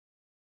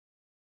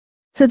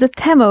So the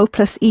temo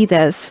plus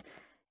ides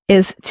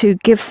is to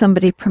give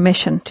somebody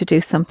permission to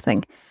do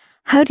something.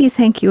 How do you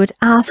think you would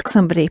ask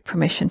somebody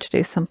permission to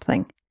do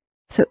something?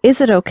 So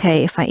is it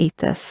okay if I eat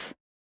this?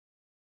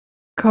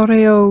 こ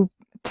れを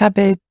食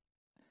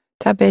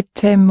べ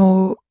て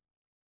も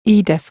い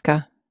いです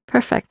か?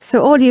 Perfect.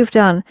 So all you've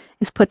done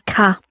is put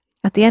ka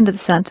at the end of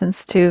the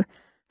sentence to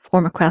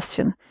form a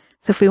question.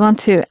 So if we want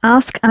to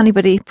ask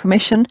anybody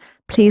permission,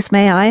 please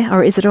may I,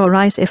 or is it all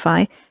right if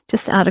I,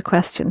 just add a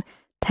question.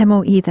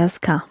 Temo ii desu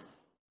ka?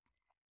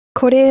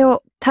 これ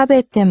を食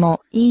べて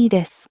もいい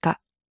ですか?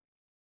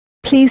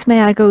 Please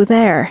may I go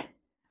there?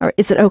 Or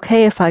is it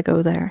okay if I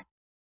go there?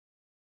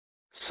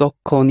 そ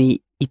こ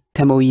に行っ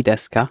てもいいで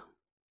すか?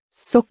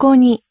 そこ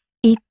に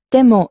行っ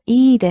ても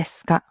いいで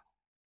すか?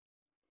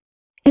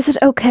 Is it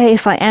okay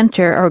if I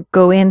enter or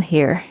go in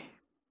here?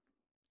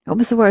 What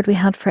was the word we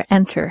had for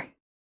enter?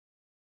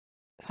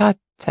 は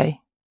て。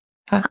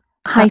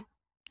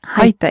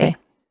Haite.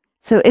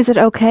 So is it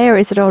okay or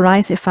is it all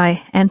right if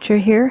I enter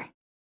here?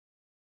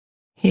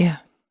 Here.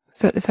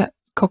 So is that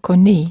ここ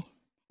に?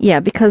 Yeah,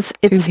 because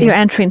it's here. you're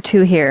entering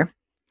to here.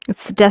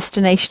 It's the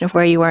destination of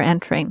where you are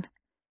entering.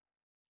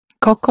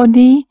 ここ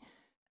に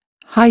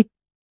入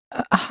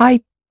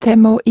って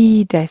も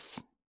いいで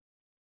す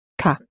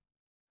か?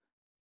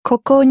 こ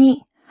こ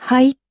に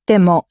入って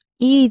も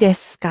いいで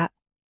すか?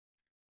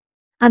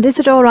 And is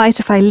it all right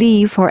if I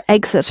leave or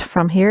exit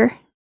from here?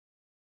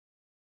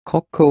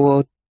 ここ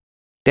を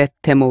出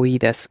てもいい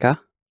です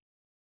か?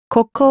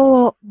 こ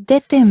こを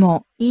出て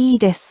もいい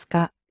です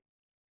か?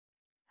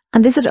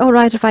 And is it all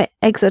right if I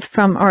exit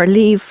from or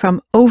leave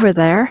from over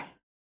there?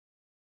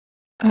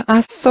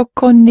 あそ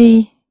こ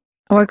に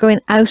Or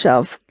going out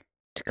of?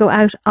 To go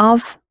out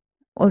of?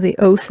 All the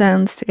O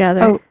sounds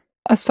together. Oh,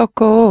 あそ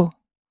こ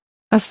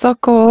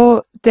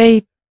を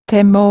出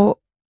ても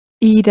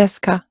いいです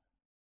か?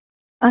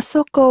 あ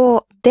そこ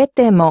を出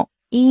ても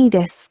いい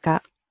です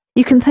か?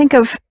 You can think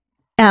of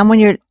when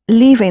you're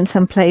leaving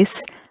some place,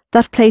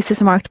 that place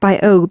is marked by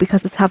O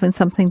because it's having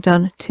something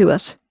done to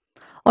it.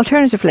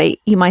 Alternatively,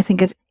 you might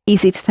think it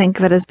easy to think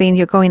of it as being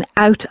you're going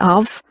out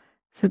of,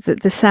 so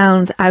the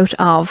sounds out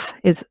of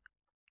is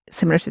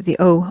similar to the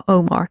O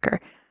marker.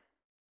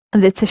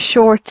 And it's a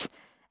short,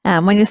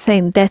 when you're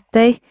saying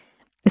dete,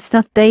 it's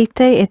not deite,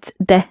 it's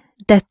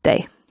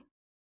dete.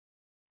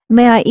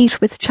 May I eat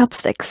with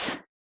chopsticks?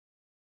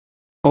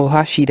 お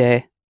箸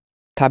で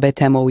食べ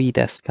てもいい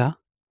ですか?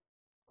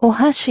 お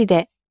箸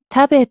で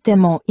食べて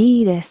も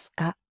いいです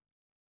か?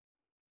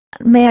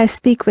 May I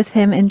speak with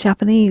him in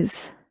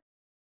Japanese?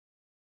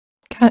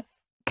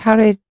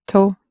 彼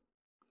と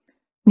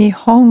日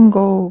本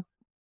語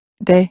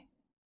で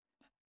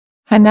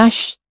話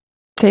し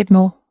て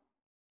も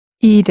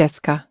いいで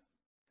すか?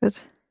 Good.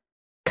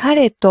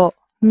 彼と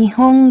日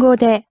本語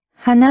で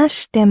話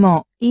して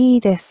もいい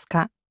です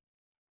か?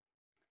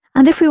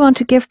 And if we want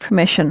to give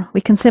permission,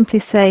 we can simply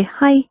say,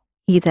 Hi,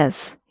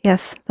 ides.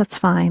 Yes, that's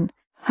fine.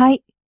 は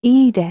い、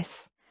いいで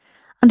す.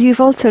 And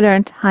you've also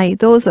learned Hi,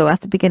 dozo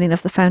at the beginning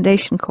of the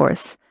foundation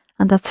course,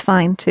 and that's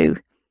fine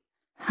too.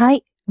 は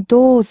い、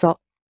どうぞ.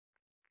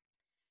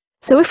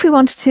 So if we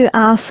wanted to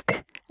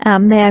ask,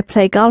 may I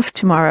play golf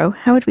tomorrow,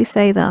 how would we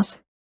say that?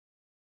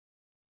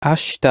 明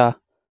日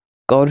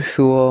ゴル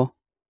フを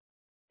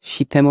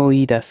しても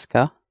いいです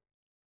か?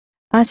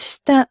 明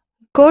日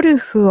ゴル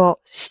フを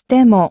し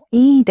ても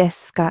いいで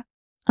すか?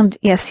 And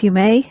yes, you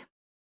may.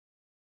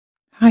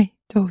 はい、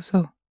どう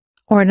ぞ.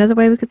 Or another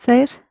way we could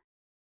say it.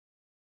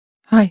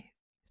 はい、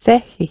ぜ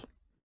ひ.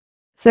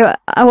 So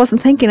I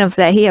wasn't thinking of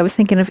zehi, I was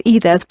thinking of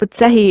ides, but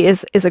zehi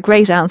is a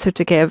great answer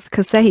to give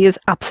because zehi is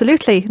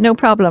absolutely no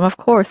problem. Of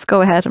course, go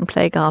ahead and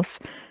play golf.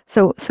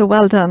 So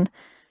well done.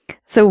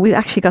 So we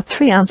actually got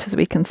 3 answers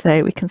we can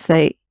say. We can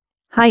say,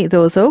 Hi,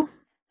 dozo.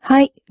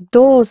 はい、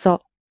どう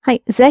ぞ.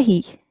 Hi,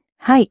 zehi.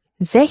 はい、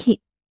ぜ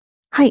ひ.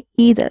 Hi,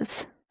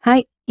 ides. は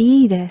い、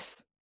いいで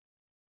す.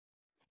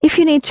 If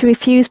you need to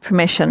refuse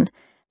permission,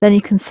 then you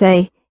can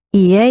say,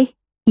 Ie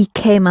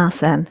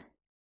ikemasen.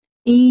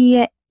 いい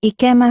え、い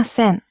けま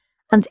せん.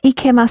 And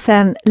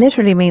ikemasen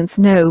literally means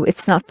no,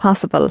 it's not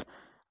possible.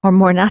 Or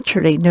more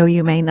naturally, no,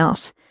 you may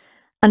not.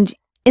 And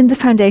in the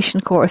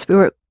foundation course, we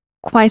were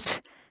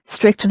quite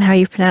strict on how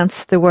you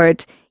pronounce the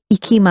word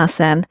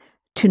ikimasen,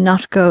 to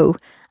not go.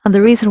 And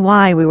the reason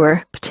why we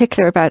were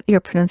particular about your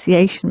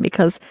pronunciation,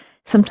 because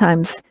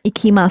sometimes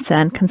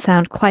ikimasen can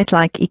sound quite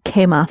like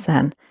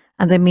ikemasen,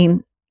 and they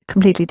mean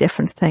completely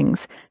different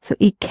things. So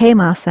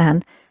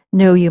ikemasen,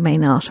 no, you may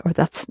not, or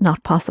that's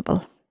not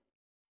possible.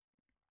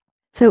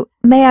 So,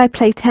 may I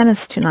play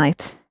tennis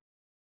tonight?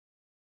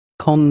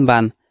 今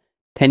晩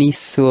テニ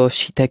スを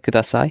してく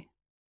ださい.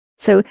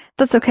 So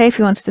that's okay if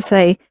you wanted to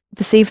say,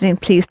 this evening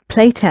please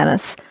play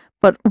tennis,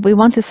 but what we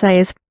want to say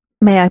is,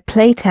 may I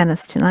play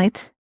tennis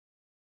tonight?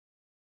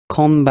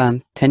 今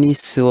晩テニ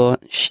スを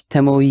し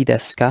てもいいで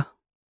すか?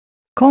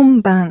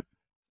 今晩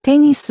テ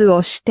ニス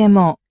をして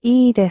も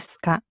いいです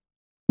か?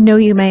 No,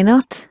 you may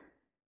not.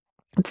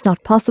 It's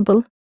not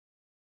possible.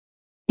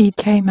 い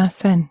けま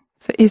せん.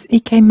 So is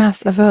いけま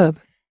す a verb?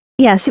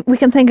 Yes, we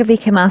can think of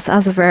ikemas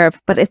as a verb,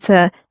 but it's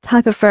a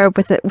type of verb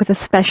with a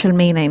special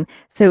meaning.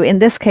 So in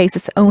this case,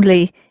 it's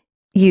only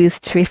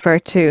used to refer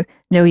to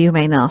no, you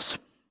may not.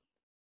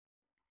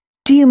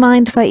 Do you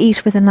mind if I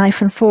eat with a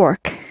knife and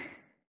fork?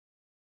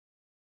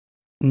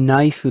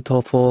 ナイフ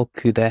とフォー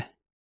クで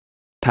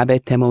食べ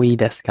てもいい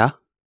ですか？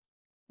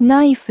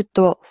ナイフ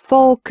とフ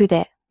ォーク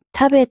で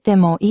食べて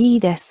もいい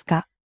です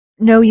か？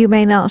 No, you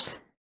may not.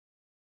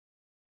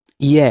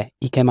 いえ、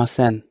いけま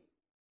せん。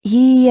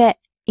いいえ、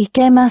い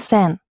けま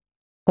せん。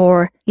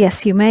 Or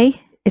yes, you may.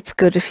 It's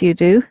good if you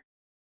do.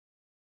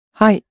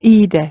 はい、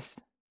いいで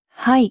す。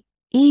はい、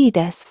いい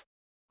です。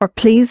 Or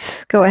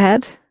please go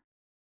ahead.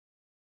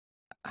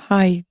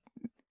 はい、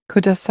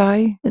くださ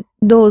い。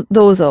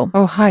Dozo.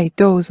 お、はい、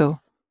どうぞ。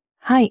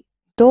はい、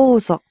どう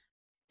ぞ。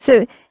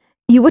 So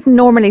you wouldn't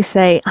normally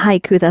say hai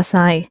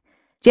kudasai.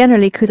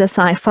 Generally,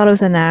 kudasai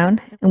follows a noun,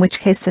 in which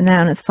case the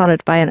noun is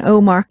followed by an o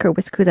marker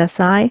with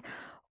kudasai,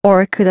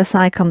 or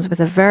kudasai comes with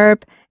a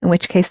verb, in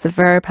which case the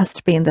verb has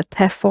to be in the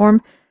te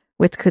form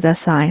with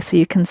kudasai. So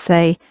you can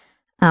say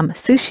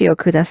sushi o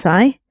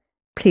kudasai.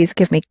 Please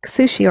give me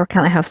sushi, or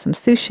can I have some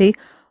sushi?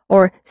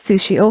 Or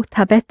sushi o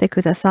tabete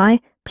kudasai.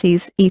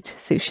 Please eat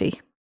sushi.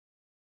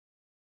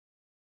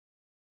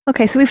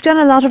 Okay, so we've done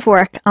a lot of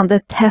work on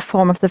the te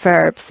form of the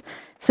verbs.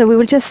 So we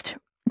will just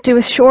do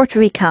a short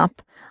recap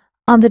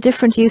on the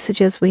different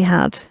usages we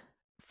had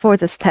for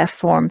this te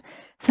form.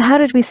 So how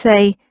did we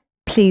say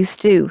please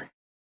do?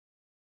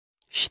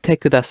 して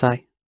くださ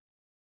い。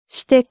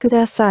してく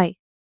ださい。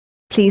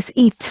 Please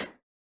eat.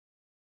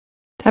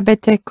 食べ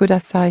てくだ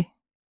さい。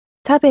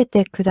食べ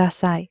てくだ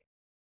さい。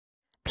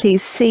 Please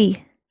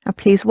see. Or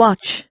please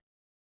watch.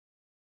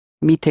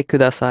 見てく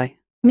ださい。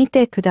見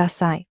てくだ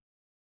さい。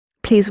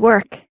 Please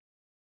work.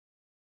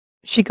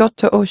 仕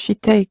事をし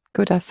て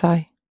くださ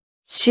い。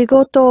仕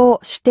事を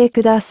して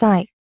くださ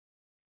い。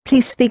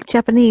 Please speak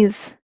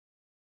Japanese.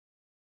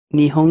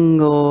 日本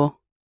語を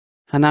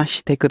話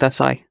してくだ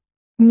さい。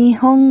日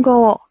本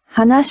語を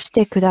話し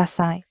てくだ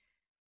さい。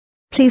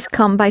 Please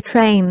come by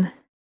train.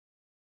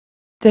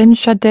 電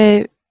車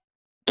で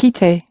来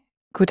て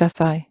くだ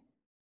さい。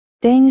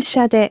電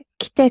車で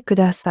来てく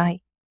ださ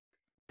い。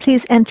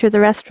 Please enter the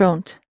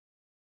restaurant.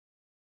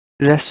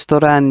 レスト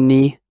ラン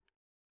に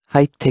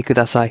入ってく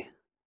ださい。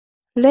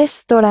レ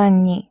ストラ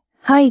ンに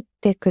入っ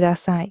てくだ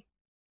さい。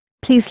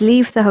 Please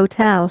leave the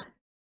hotel.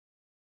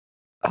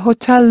 ホ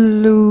テ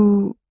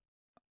ル、ホ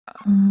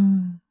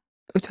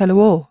テル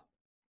を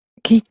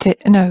来て、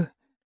no,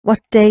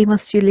 What day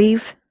must you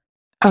leave?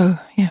 oh,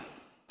 yeah.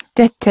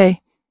 出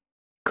て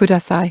くだ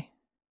さい。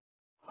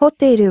ホ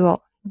テル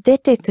を出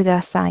てく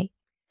ださい。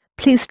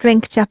 Please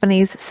drink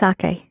Japanese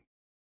sake.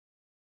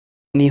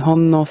 日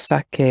本の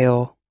酒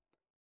を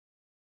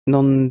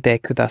飲んで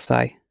くだ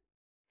さい。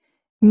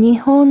日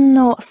本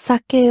の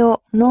酒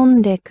を飲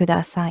んでく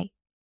ださい。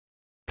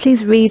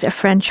 Please read a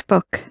French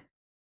book.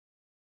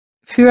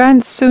 フラ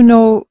ンス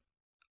の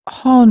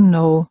本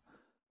を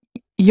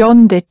読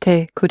んで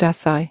てくだ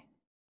さい。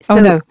So,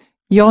 oh no,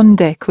 読ん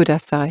でくだ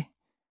さい。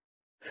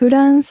フ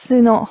ラン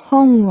スの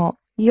本を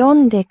読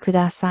んでく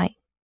ださい。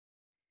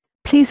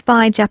 please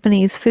buy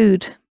Japanese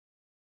food.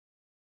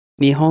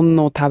 日本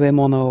の食べ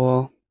物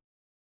を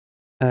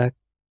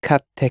買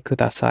ってく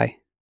ださ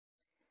い。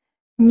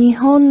日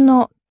本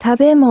の食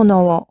べ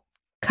物を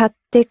買っ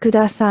てく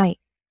ださい。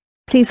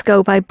 Please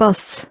go by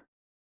bus.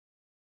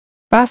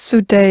 バ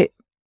スで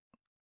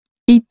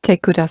行って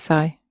くだ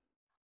さい。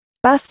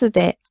バス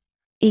で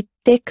行っ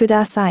てく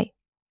ださい。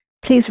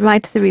 Please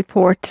write the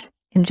report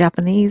in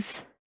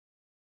Japanese.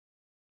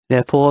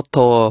 レポー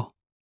トを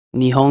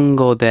日本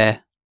語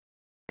で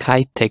書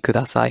いてく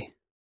ださい。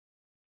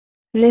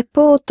レ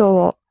ポート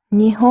を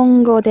日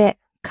本語で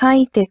書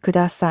いてく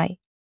ださい。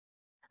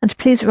 And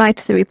please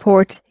write the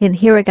report in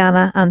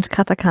hiragana and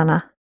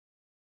katakana.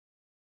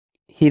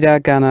 ひら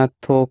がな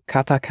と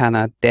カタカ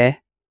ナ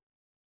で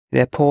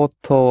レポー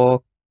ト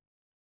を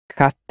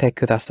書いて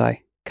くださ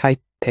い。書い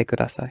てく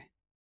ださい。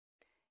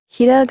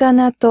ひらが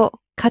なと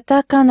カ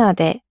タカナ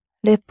で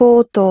レ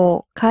ポート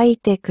を書い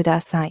てくだ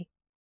さい。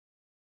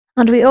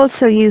 And we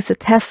also use the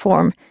te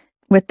form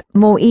with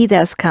mo ii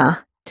desu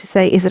ka to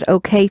say, is it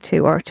okay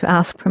to, or to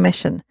ask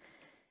permission.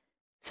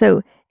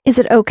 So, is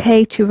it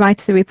okay to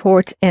write the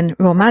report in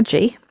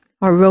Romaji,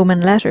 or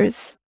Roman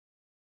letters?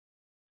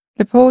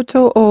 レポー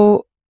ト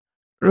を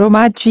ロ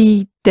マ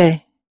字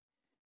で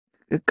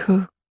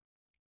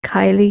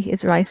Kylie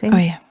is writing. oh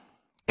yeah.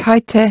 書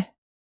いて、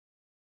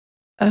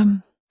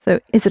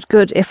So, is it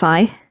good if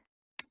I?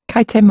 書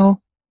いて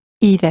も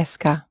いいです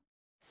か？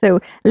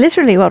 So,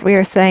 literally what we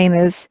are saying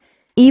is,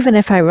 even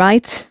if I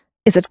write,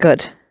 is it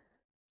good?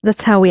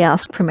 That's how we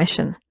ask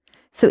permission.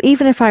 So,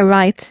 even if I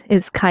write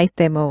is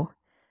kaite mo,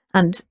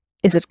 and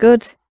is it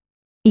good?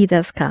 Ii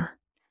desu ka?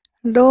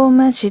 ロー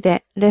マ字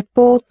でレ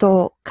ポート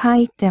を書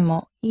いて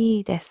もい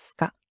いです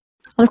か？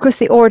 And of course,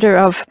 the order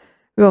of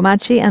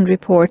Romaji and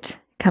report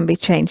can be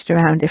changed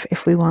around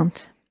if we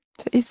want.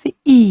 So is the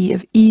E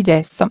of E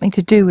des something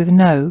to do with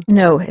no?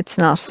 No, it's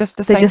not. Just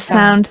the They same just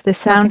sound. they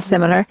sound Nothing to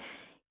do with- similar.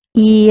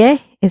 Ie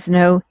is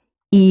no,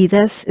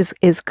 ides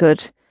is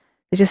good.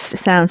 They just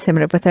sound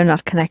similar, but they're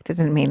not connected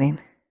in meaning.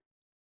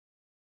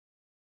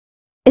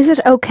 Is it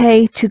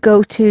okay to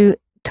go to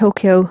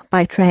Tokyo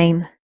by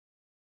train?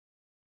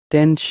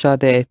 電車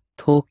で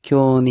東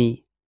京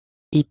に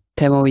行っ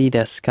てもいい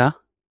ですか？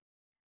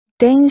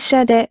電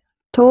車で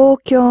東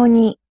京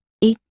に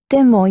行っ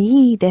ても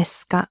いいで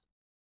すか？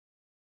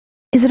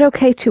 Is it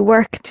okay to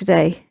work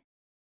today?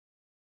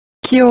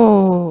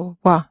 今日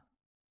は、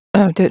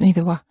no, don't need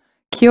the は。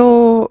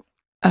今日、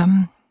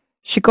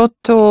仕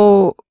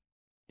事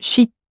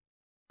し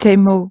て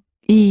も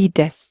いい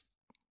です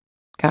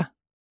か？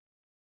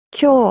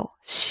今日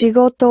仕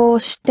事を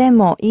して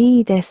も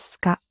いいです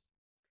か？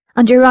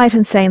 And you're right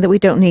in saying that we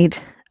don't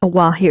need a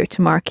wa here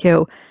to mark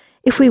kyo.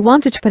 If we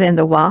wanted to put in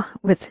the wa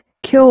with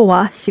kyo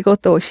wa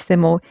shigoto shite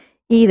mo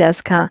ii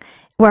desu ka,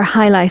 we're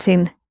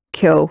highlighting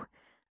kyo,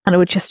 and it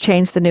would just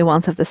change the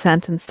nuance of the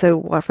sentence. So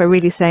what we're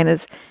really saying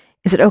is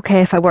it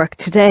okay if I work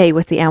today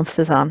with the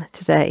emphasis on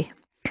today?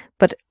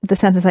 But the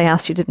sentence I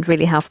asked you didn't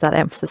really have that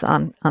emphasis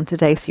on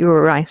today, so you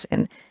were right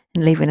in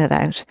leaving it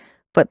out.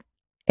 But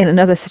in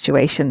another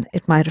situation,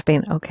 it might have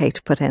been okay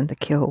to put in the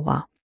kyo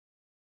wa.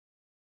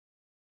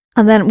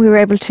 And then we were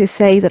able to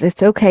say that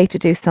it's okay to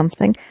do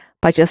something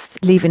by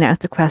just leaving out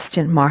the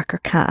question mark or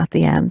ka at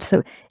the end.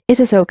 So it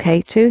is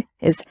okay to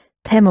is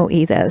temo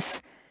ii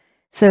desu.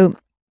 So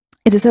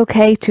it is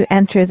okay to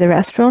enter the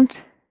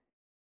restaurant.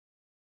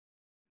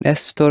 レ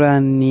ストラ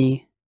ン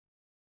に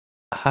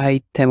入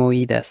っても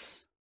いいで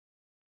す。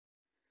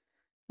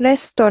レ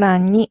ストラ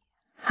ンに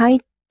入っ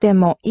て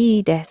もい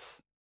いで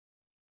す。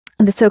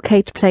 And it's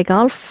okay to play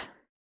golf.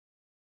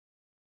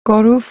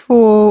 ゴルフ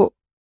を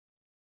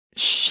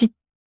し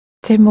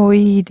ても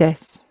いいで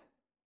す。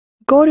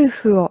ゴル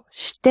フを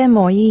して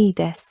もいい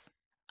です。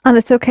 And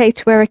it's okay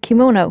to wear a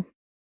kimono.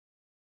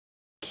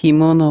 着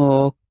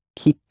物を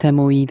着て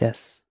もいいで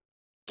す。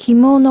着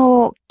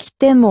物を着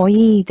ても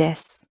いいで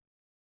す。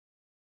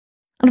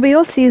 And we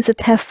also use the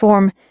tef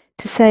form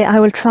to say I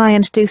will try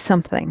and do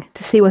something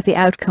to see what the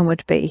outcome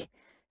would be.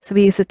 So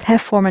we use the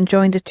tef form and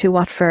joined it to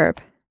what verb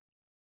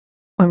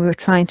when we were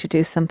trying to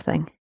do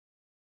something.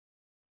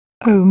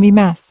 見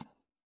ます。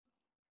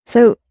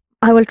 So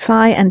I will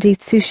try and eat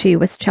sushi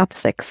with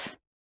chopsticks.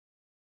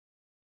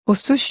 お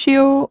寿司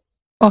を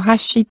お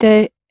箸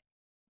で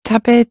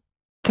食べて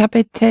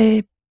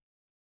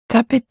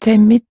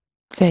み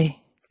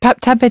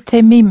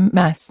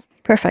ます。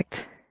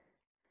 Perfect.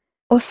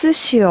 お寿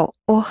司を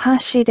お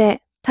箸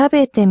で食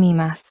べてみ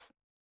ます。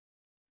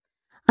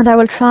 And I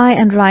will try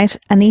and write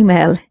an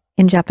email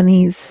in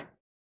Japanese.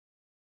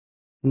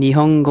 日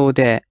本語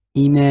で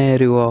E メー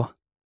ルを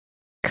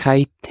書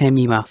いて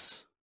みま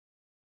す。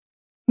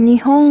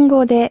日本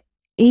語で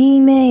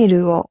E メー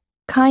ルを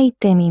書い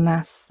てみ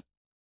ます。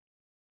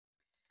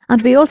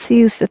 And we also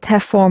use the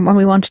tef form when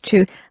we wanted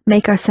to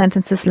make our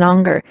sentences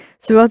longer.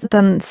 So rather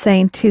than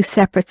saying two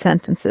separate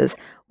sentences,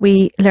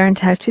 we learned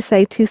how to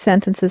say two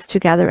sentences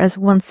together as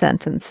one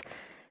sentence.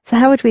 So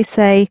how would we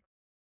say,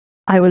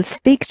 I will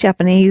speak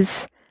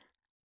Japanese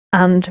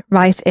and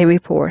write a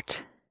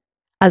report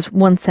as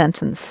one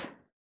sentence?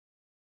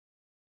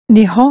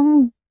 日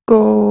本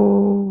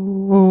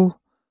語を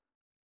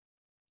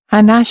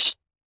話し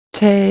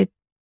て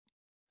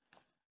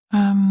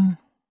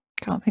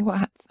can't think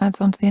what adds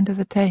on to the end of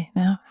the te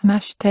now.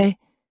 話して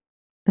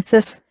That's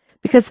it.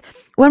 Because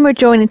when we're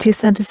joining two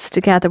sentences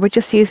together, we're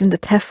just using the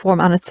tef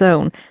form on its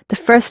own. The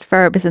first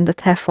verb is in the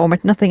tef form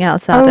with nothing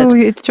else added. Oh,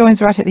 it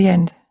joins right at the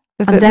end.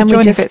 The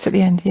joining bits at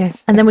the end,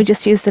 yes. And then we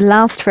just use the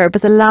last verb,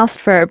 but the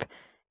last verb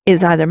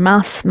is either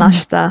mas,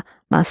 mashta,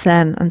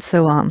 masen, and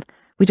so on.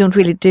 We don't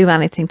really do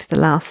anything to the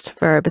last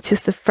verb. It's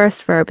just the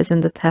first verb is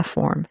in the tef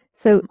form.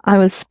 So I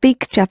will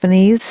speak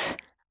Japanese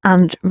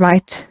and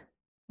write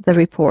the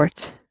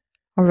report,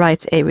 or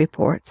write a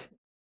report.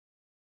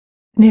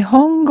 日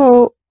本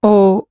語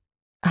を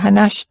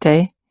話し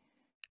て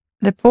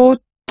レポ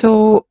ー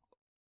ト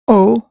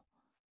を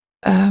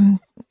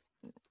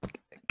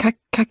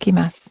書き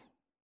ます。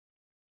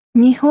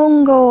日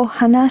本語を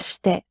話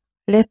して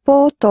レ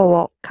ポート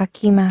を書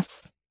きま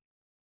す。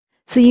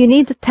 So you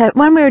need the tef,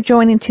 when we're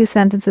joining two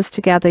sentences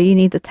together, you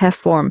need the tef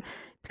form,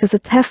 because the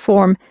tef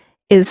form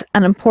is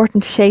an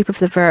important shape of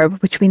the verb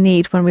which we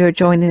need when we are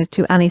joining it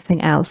to anything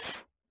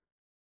else.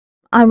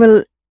 I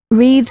will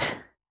read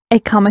a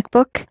comic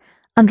book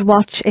and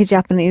watch a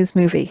Japanese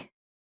movie.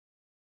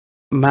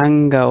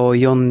 漫画を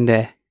読ん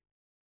で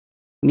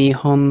日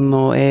本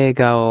の映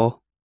画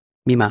を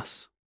見ま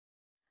す。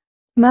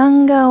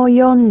漫画を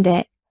読ん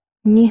で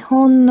日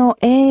本の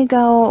映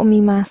画を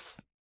見ます。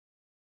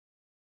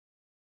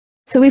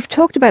 So we've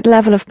talked about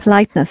level of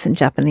politeness in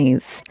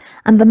Japanese,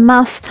 and the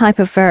mas type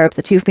of verb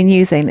that you've been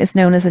using is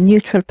known as a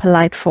neutral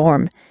polite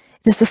form.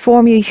 It is the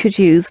form you should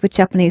use with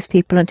Japanese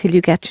people until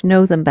you get to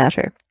know them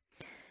better.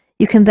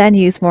 You can then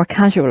use more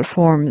casual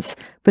forms,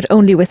 but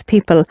only with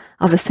people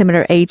of a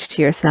similar age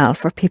to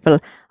yourself or people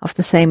of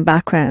the same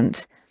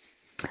background.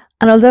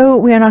 And although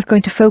we are not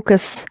going to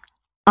focus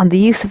on the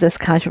use of this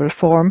casual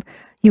form,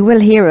 you will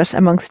hear it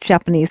amongst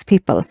Japanese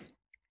people.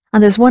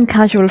 And there's one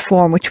casual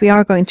form which we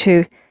are going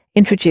to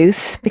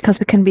introduce because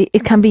it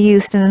can be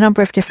used in a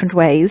number of different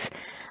ways,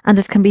 and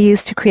it can be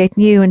used to create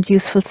new and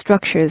useful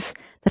structures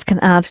that can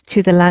add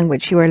to the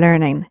language you are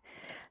learning.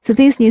 So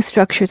these new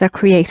structures are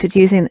created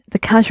using the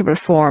casual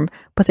form,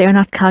 but they are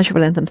not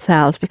casual in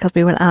themselves because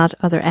we will add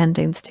other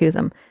endings to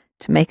them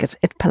to make it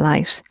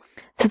polite.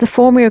 So the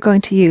form we are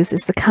going to use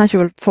is the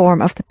casual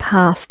form of the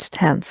past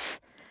tense.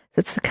 So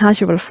it's the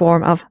casual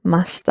form of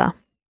mashita.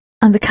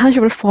 And the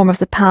casual form of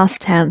the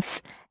past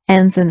tense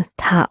ends in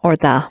ta or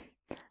da.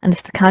 And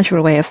it's the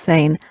casual way of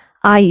saying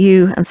I,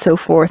 you, and so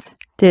forth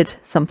did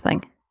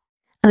something.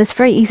 And it's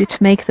very easy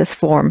to make this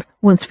form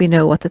once we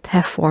know what the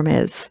te form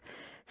is.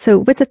 So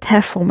with the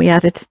te form, we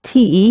added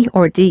te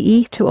or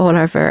de to all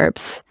our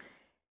verbs.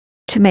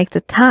 To make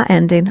the ta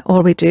ending,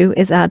 all we do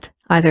is add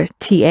either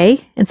ta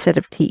instead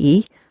of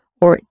te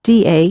or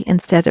da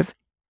instead of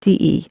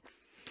de.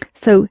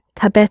 So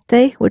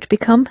tabete would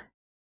become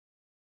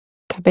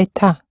食べ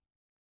た、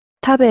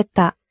食べ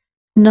た、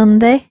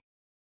 nonde,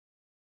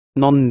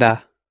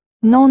 Nonda.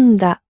 飲ん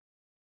だ、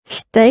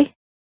 shite,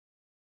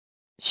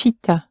 し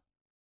た、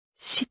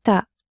し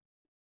た、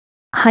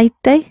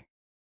 haite.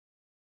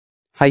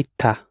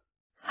 Haita.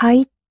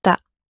 入った。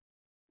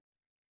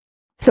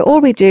 So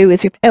all we do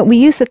is we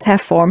use the te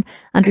form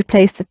and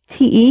replace the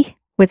te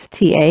with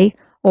ta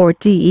or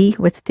de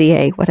with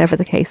da, whatever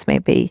the case may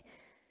be.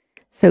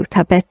 So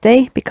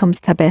tabete becomes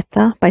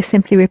tabeta by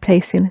simply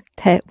replacing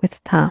te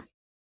with ta.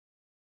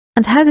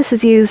 And how this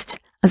is used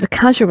as a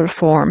casual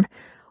form,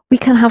 we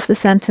can have the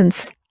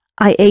sentence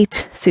I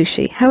ate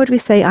sushi. How would we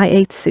say I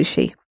ate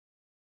sushi?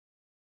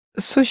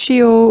 寿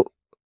司を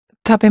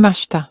食べま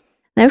した。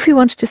 Now if we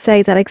wanted to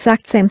say that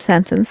exact same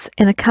sentence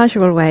in a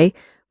casual way,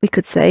 we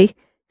could say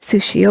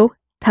sushi o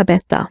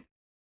tabeta.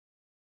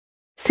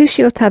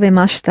 Sushi o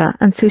tabemashita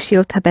and sushi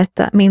o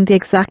tabeta mean the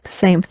exact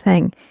same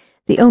thing.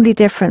 The only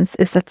difference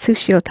is that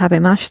sushi o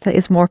tabemashita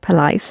is more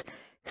polite.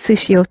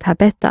 Sushi o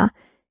tabeta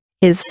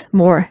is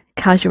more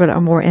casual or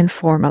more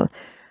informal.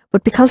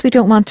 But because we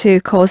don't want to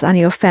cause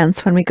any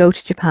offence when we go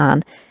to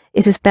Japan,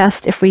 it is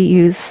best if we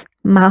use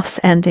mas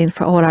ending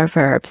for all our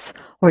verbs,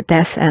 or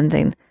des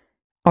ending,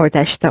 or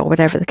deshta, or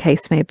whatever the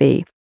case may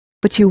be.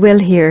 But you will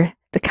hear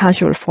the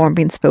casual form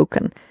being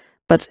spoken.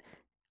 But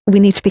we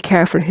need to be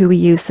careful who we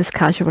use this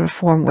casual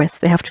form with.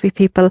 They have to be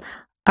people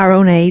our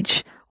own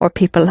age or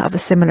people of a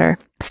similar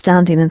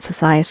standing in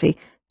society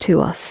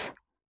to us.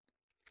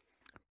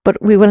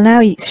 But we will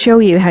now show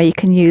you how you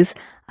can use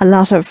a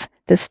lot of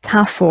this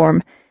ta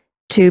form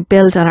to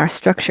build on our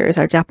structures,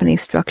 our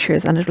Japanese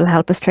structures, and it will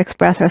help us to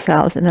express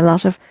ourselves in a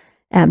lot of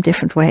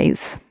different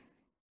ways.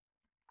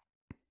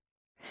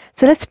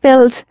 So let's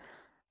build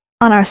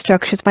on our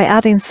structures by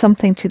adding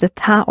something to the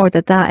ta or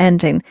the da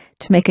ending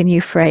to make a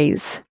new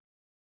phrase.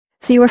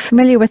 So you are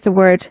familiar with the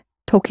word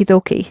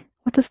tokidoki.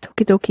 What does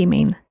tokidoki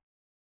mean?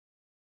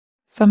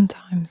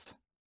 Sometimes.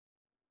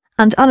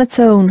 And on its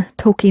own,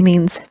 toki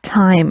means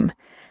time.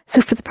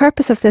 So for the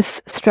purpose of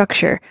this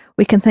structure,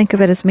 we can think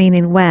of it as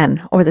meaning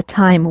when, or the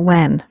time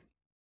when.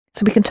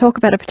 So we can talk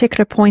about a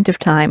particular point of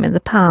time in the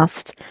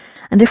past.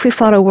 And if we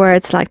follow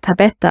words like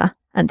tabeta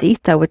and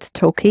ita with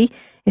toki,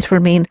 it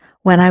will mean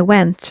when I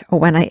went or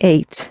when I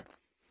ate.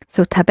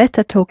 So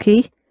tabeta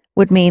toki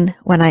would mean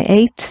when I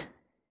ate,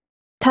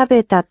 食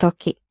べたと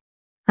き、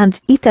 and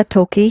ita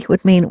toki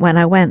would mean when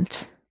I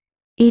went.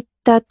 行っ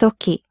たと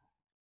き、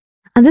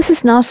 And this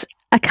is not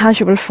a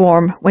casual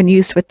form when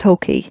used with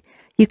toki.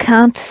 You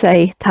can't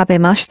say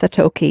tabemashita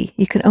toki.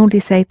 You can only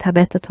say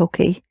tabeta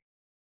toki.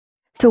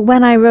 So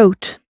when I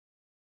wrote,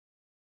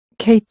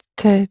 ケイ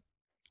テ、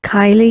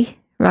 Kylie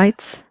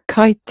writes.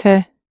 書い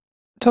て、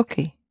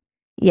時。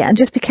 Yeah, and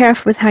just be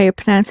careful with how you're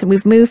pronouncing.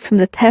 We've moved from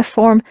the te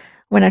form.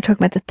 We're now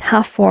talking about the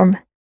ta form.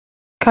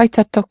 書い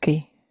た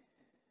時。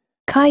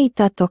書い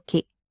たと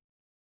き、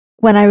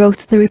 When I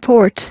wrote the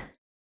report.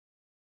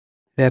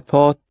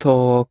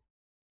 Reporto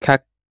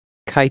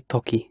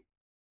kaitoki.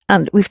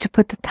 And we've to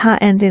put the ta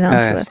ending onto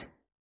Yes. it.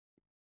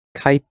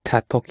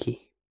 Kaita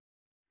toki.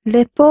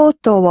 レポー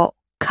トを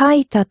書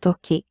いたと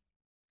き、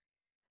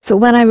 So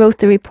when I wrote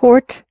the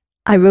report,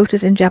 I wrote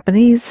it in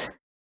Japanese.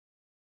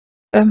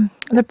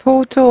 レ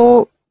ポート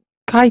を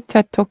書い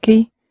た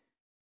時、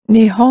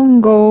日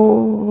本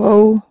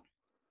語を、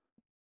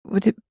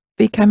would it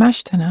be 書きま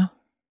したな。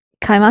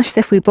 Kaimashita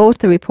if we bought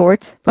the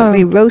report, but Oh.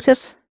 we wrote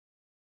it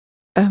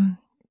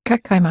書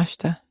きまし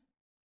た。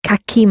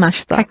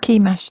 kakimashita. 書き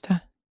まし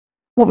た。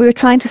 What we were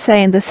trying to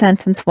say in this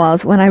sentence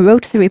was, when I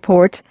wrote the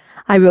report,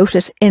 I wrote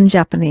it in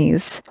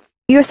Japanese.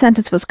 Your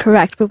sentence was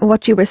correct, but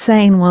what you were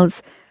saying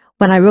was,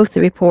 when I wrote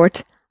the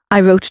report,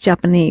 I wrote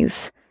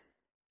Japanese.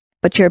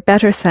 But you're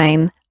better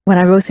saying, when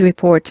I wrote the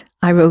report,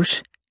 I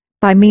wrote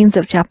by means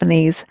of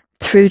Japanese,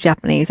 through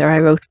Japanese, or I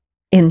wrote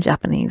in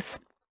Japanese.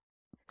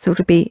 So it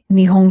would be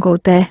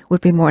Nihongo de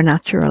would be more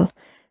natural.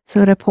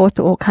 So reporto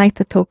o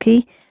kaita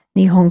toki,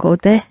 Nihongo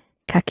de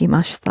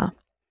kakimashita.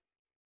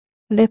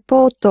 レ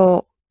ポート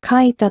を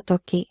書いたと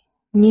き、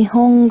日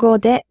本語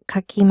で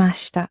書きま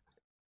した。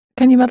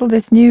 Can you muddle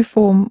this new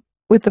form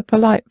with the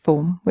polite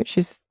form, which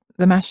is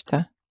the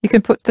mashita? You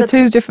can put the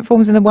two different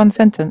forms in the one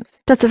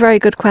sentence. That's a very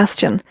good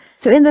question.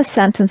 So in this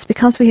sentence,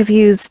 because we have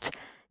used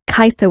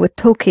kaita with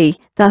toki,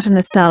 that in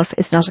itself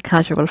is not a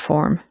casual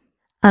form.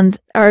 And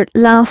our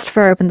last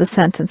verb in the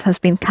sentence has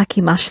been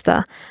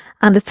kakimashita,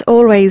 and it's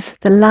always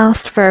the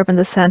last verb in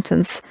the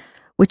sentence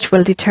which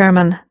will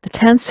determine the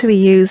tense we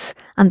use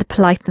and the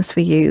politeness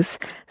we use.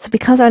 So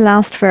because our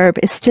last verb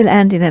is still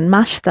ending in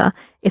mashita,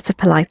 it's a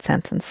polite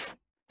sentence.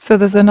 So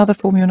there's another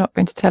form you're not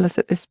going to tell us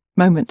at this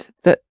moment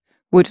that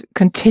would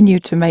continue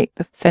to make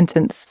the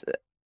sentence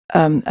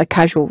a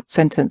casual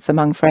sentence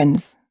among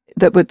friends,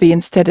 that would be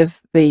instead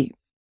of the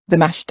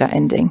mashita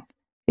ending.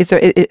 Is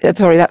there?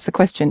 Sorry, that's the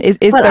question. Is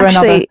Well, there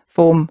actually, another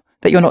form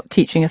that you're not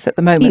teaching us at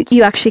the moment?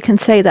 You actually can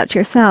say that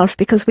yourself,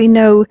 because we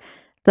know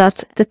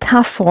that the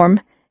ta form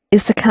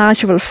is the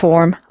casual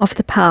form of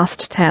the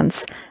past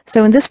tense.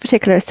 So in this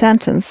particular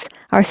sentence,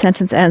 our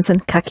sentence ends in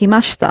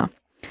kakimashita.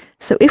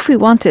 So if we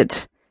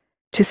wanted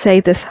to say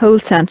this whole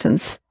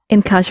sentence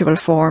in casual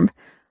form,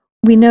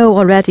 we know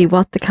already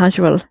what the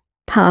casual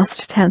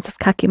past tense of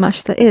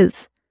kakimashita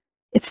is.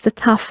 It's the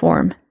ta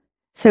form.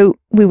 So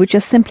we would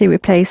just simply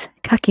replace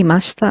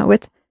kakimashita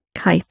with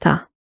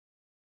kaita.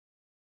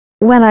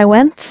 When I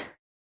went,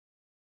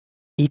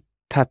 行っ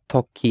た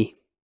時、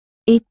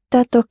行っ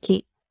た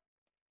時、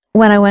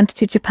 when I went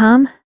to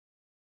Japan,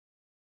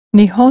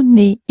 日本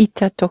に行っ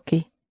た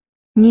時、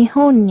日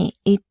本に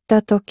行っ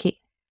た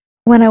時、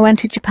 when I went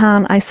to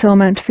Japan, I saw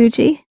Mount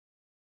Fuji.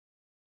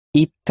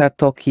 行った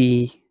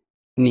時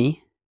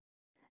に、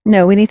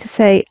 No, we need to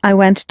say I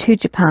went to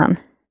Japan.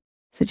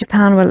 So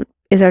Japan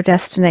is our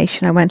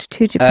destination. I went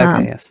to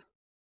Japan. Okay, yes.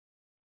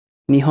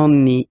 日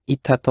本に行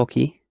った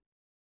時、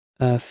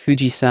富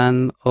士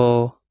山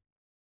を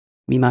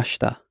見まし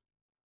た。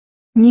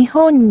日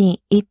本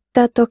に行っ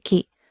た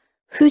時、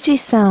富士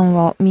山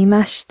を見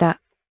まし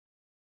た。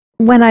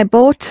 When I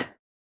bought,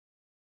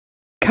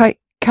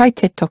 書い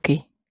て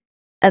時、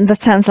 and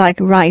that sounds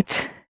like right.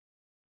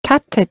 買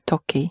って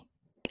時、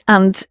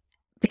 And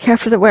be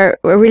careful that we're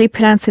really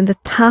pronouncing the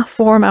ta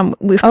form, and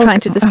we're trying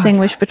to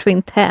distinguish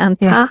between te and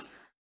ta. Yeah.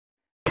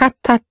 買っ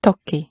た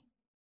時、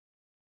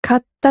買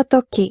った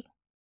時、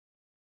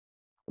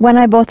 When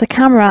I bought the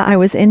camera, I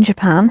was in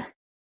Japan.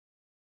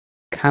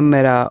 カ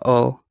メラ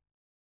を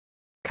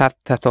買っ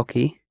た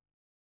時、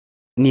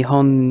日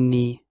本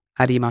に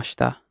ありまし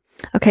た。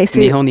 Okay,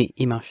 so 日本に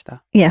いまし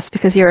た。 yes,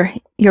 because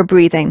you're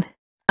breathing,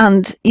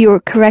 and you're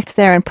correct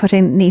there in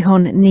putting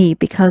nihon ni,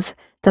 because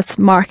that's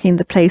marking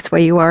the place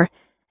where you are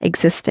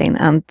existing,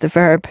 and the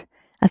verb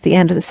at the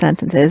end of the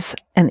sentence is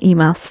an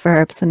imas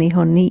verb, so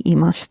nihon ni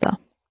imashita.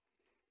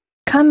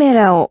 カメ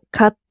ラを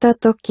買った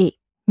時、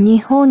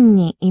日本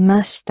にい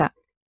ました。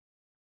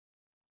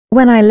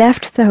 When I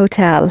left the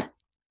hotel,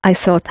 I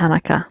saw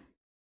Tanaka.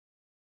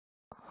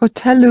 ホ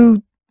テ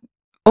ル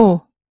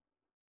を、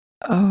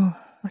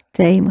What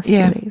day must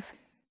Yeah. you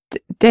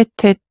leave? 出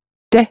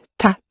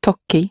た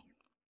時、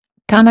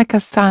田中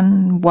さ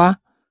んは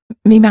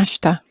見まし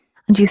た。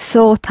 And you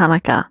saw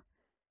Tanaka.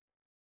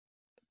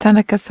 田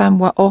中さん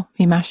はを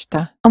見まし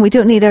た。 And we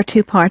don't need our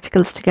two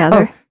particles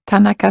together. 田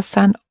中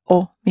さん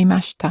を見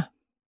ました。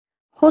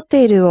ホ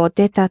テルを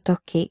出た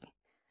時、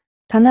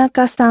田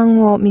中さ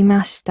んを見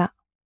ました。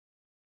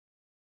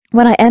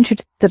 When I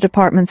entered the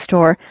department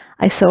store,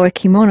 I saw a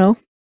kimono.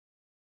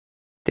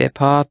 デ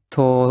パー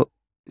ト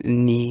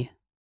に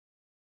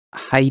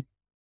入っ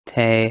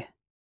て、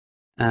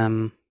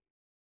デ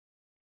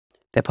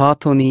パー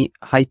トに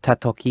入った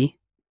時、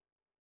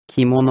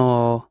着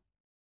物を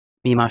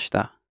見まし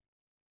た。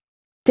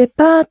デ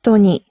パート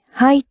に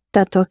入っ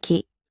た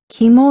時、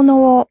着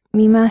物を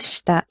見ま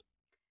した。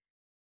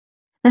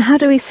 Now, how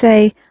do we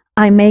say,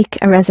 I make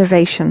a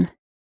reservation?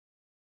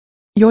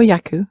 予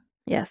約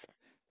Yes.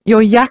 予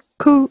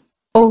約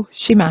を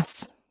しま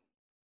す。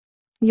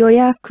予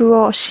約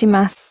をし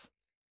ます。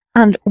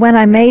 And when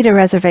I made a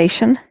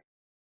reservation,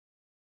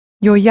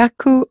 予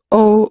約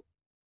を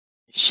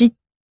し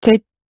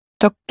て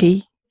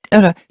時、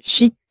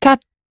した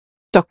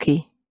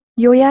時、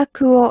予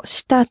約を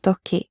した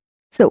時。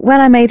 so when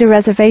I made a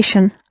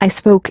reservation, I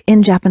spoke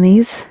in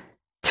Japanese,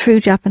 through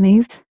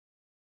Japanese.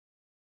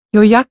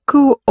 予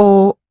約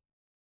を、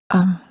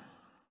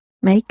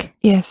Make.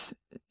 yes,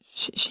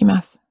 し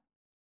ます。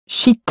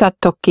した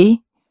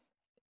時、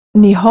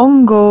日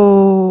本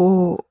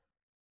語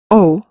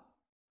を、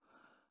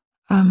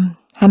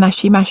話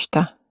しまし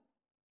た。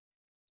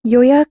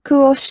予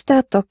約をし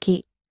た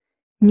時、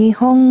日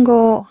本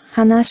語を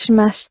話し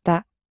まし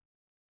た。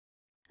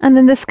 And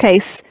in this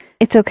case,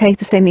 it's okay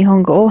to say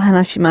Nihongo o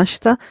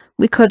hanashimashita.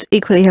 We could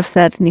equally have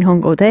said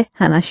Nihongo de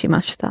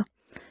hanashimashita.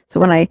 So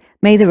when I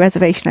made the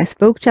reservation, I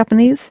spoke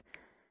Japanese,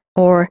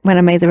 or when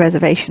I made the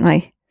reservation,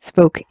 I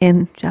spoke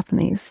in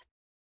Japanese.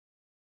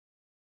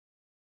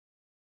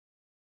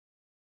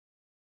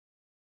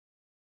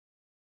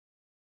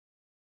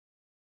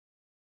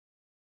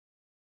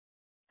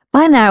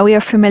 By now, we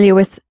are familiar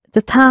with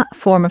the ta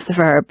form of the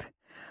verb.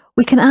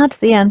 We can add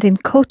the ending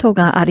koto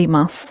ga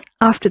arimasu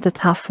after the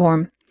ta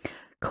form.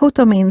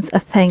 Koto means a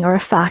thing or a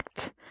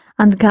fact,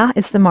 and ga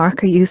is the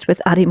marker used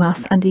with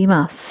arimasu and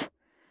imasu.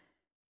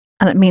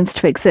 and it means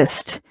to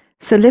exist.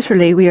 So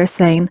literally we are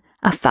saying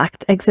a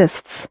fact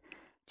exists.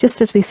 Just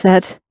as we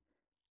said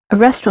a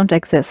restaurant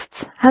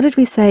exists. How did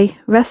we say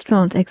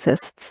restaurant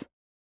exists?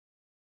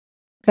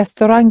 レス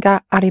トラン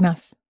がありま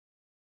す。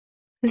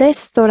レ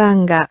ストラ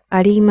ンが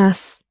ありま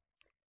す。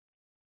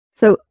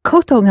 So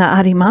koto ga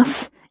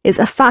arimasu is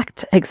a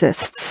fact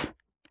exists.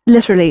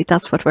 Literally,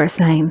 that's what we're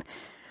saying.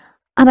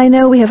 And I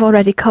know we have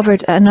already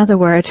covered another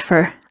word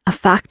for a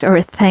fact or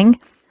a thing.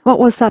 What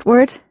was that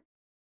word?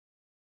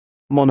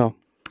 Mono.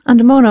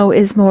 And mono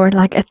is more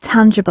like a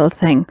tangible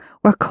thing,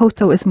 where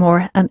koto is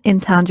more an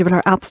intangible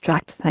or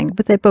abstract thing,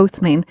 but they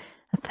both mean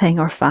a thing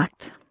or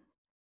fact.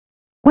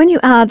 When you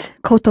add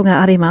koto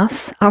ga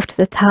arimasu after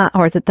the ta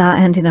or the da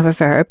ending of a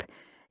verb,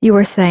 you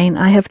are saying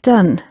I have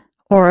done,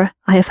 or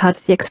I have had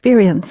the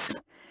experience.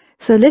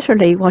 So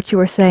literally what you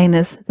are saying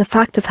is the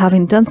fact of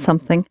having done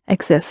something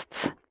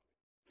exists.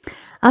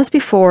 As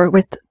before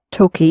with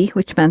toki,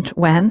 which meant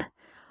when,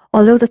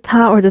 although the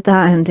ta or the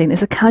da ending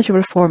is a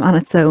casual form on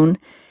its own,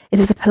 it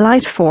is a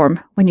polite form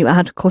when you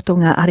add koto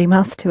ga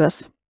arimasu to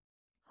it.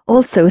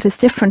 Also, it is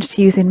different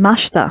to using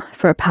mashita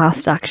for a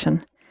past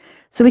action.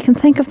 So we can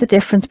think of the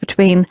difference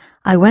between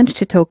I went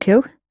to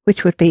Tokyo,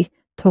 which would be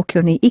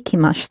Tokyo ni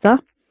ikimashita,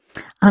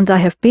 and I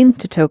have been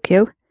to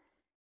Tokyo,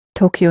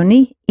 Tokyo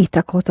ni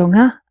ita koto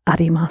ga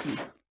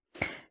arimasu.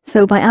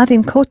 So by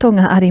adding koto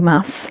ga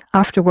arimasu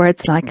after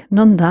words like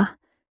nonda,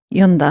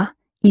 yonda,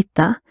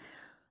 ita,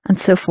 and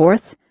so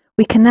forth,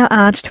 we can now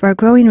add to our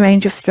growing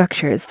range of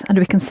structures, and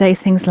we can say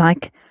things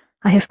like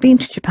I have been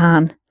to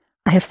Japan,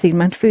 I have seen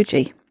Mount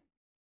Fuji.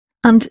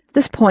 And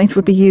this point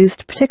would be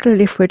used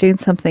particularly if we're doing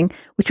something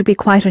which would be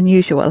quite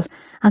unusual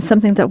and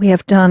something that we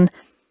have done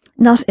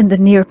not in the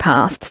near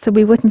past. So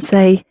we wouldn't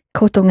say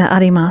koto ga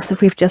arimasu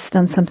if we've just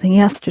done something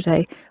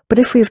yesterday, but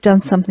if we've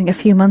done something a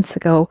few months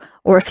ago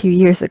or a few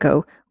years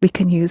ago, we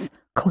can use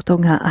koto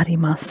ga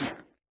arimasu.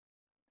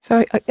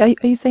 Sorry, are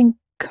you saying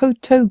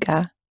koto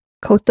ga?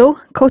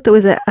 Koto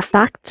is a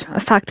fact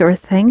or a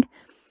thing.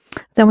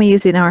 Then we're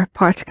using our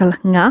particle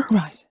nga,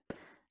 Right.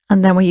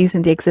 and then we're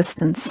using the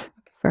existence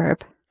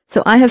verb.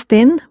 So I have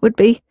been would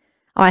be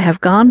I have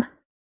gone.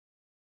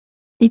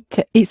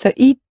 So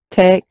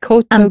ite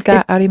koto And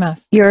ga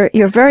arimasu.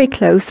 You're very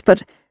close,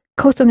 but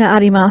koto ga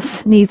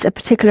arimasu needs a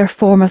particular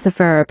form of the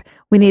verb.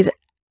 We need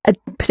a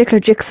particular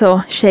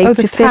jigsaw shape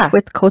the to ta. fit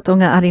with koto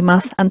ga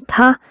arimasu, and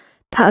ta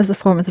is the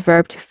form of the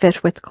verb to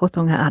fit with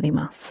koto ga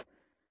arimasu.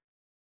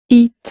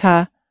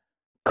 Ita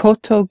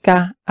koto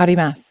ga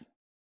arimasu.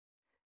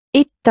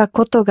 行った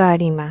ことがあ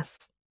りま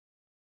す。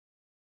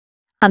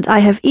 And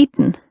I have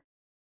eaten.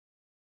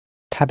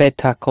 食べ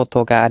たこ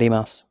とがあり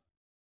ます。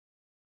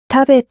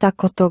食べた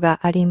ことが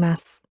ありま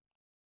す。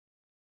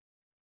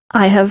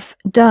 I have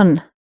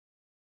done.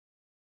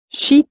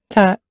 し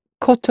た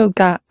こと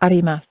があ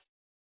ります。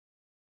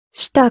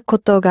したこ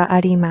とがあ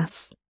りま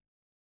す。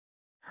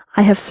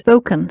 I have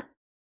spoken.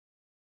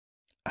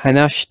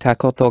 話した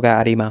ことが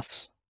ありま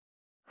す。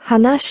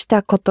話し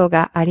たこと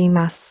があり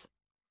ます。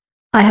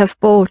 I have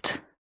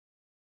bought.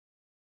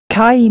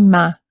 買い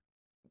ま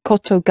こ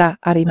とが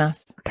ありま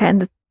す。 Okay,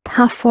 and the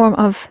ta form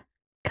of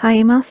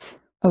kaimasu.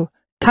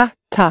 買っ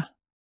た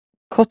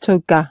こと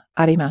が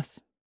ありま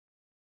す。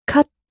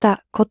買っ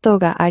たこと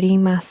があり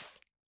ます。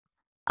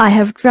 I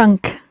have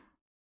drunk.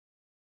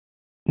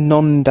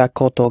 飲んだ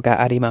こと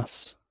がありま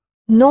す。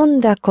飲ん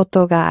だこ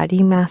とがあ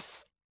りま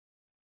す。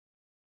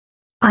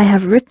 I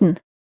have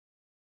written.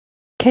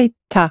 書い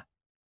た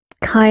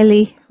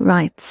Kylie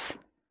writes.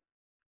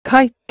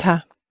 書い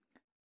た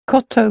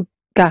こと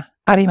が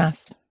ありま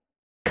す。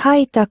書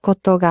いたこ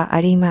とが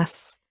ありま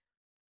す。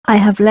 I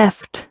have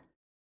left.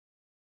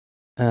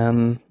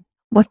 Oh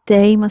What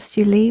day must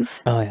you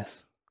leave?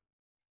 yes.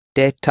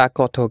 出た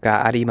こと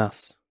がありま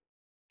す。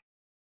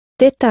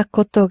出た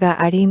こと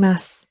がありま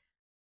す。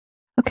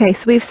 Okay,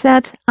 so we've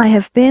said I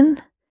have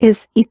been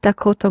is ita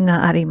koto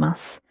ga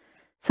arimasu.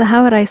 So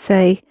how would I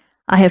say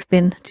I have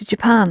been to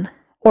Japan?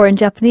 Or in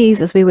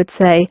Japanese, as we would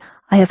say,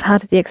 I have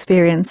had the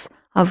experience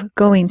of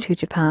going to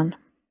Japan.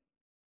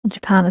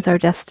 Japan is our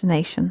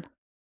destination.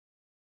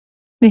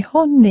 日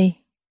本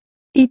に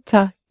い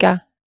た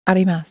があ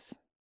ります。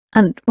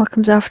 And what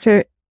comes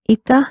after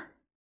ita?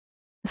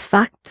 The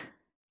fact.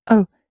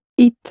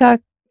 い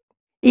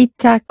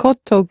たこ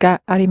と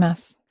がありま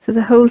す。 So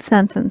the whole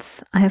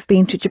sentence, I have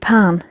been to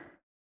Japan.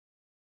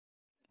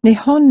 日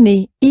本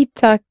にい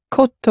た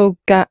こと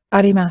が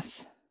ありま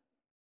す。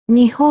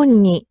日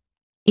本に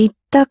行っ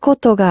たこ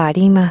とがあ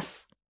りま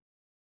す。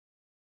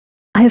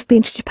 I have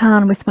been to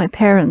Japan with my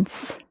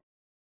parents.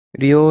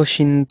 両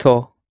親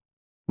と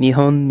日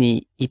本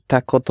に行っ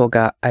たこと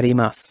があり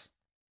ます。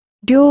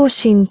両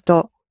親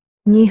と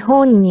日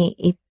本に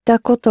行った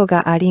こと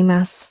があり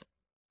ます。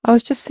 I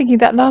was just thinking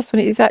that last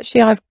one is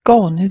actually I've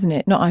gone, isn't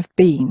it? Not I've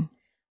been.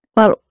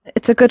 Well,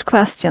 it's a good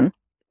question.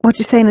 What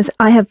you're saying is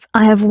I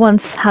have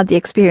once had the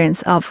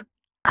experience of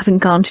having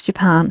gone to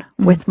Japan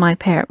with my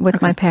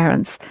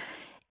parents.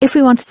 If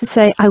we wanted to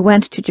say I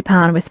went to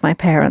Japan with my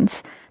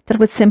parents, that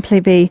would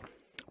simply be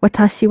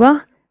Watashi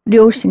wa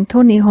ryoshin to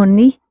Nihon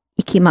ni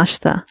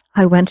ikimashita.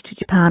 I went to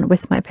Japan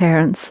with my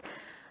parents.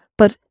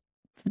 But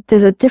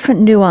there's a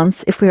different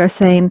nuance if we are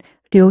saying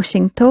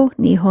ryoshin to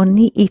Nihon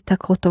ni ita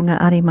koto ga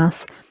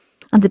arimasu.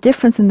 And the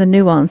difference in the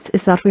nuance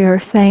is that we are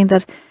saying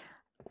that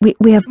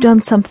we have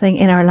done something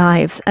in our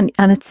lives, and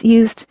it's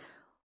used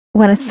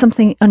when it's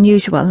something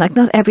unusual. Like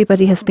not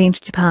everybody has been to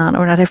Japan,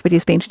 or not everybody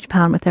has been to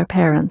Japan with their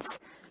parents.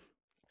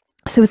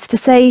 So it's to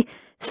say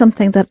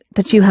something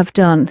that you have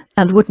done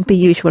and wouldn't be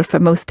usual for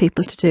most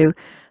people to do.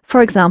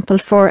 For example,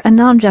 for a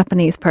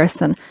non-Japanese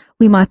person,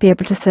 we might be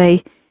able to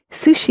say,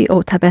 sushi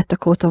o tabeta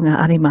koto ga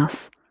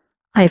arimasu.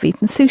 I have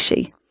eaten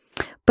sushi.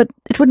 But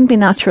it wouldn't be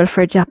natural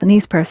for a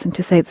Japanese person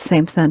to say the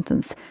same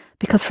sentence,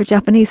 because for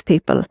Japanese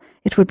people,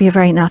 it would be a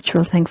very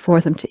natural thing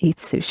for them to eat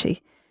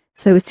sushi.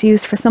 So it's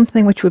used for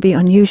something which would be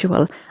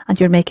unusual, and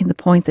you're making the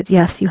point that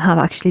yes, you have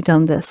actually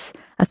done this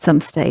at some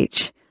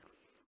stage.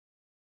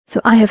 So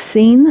I have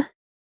seen.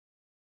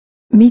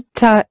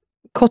 Mita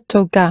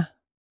koto ga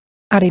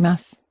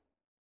arimasu.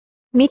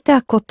 見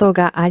たこと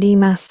があり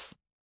ます。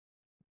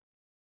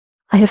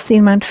 I have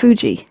seen Mount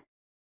Fuji.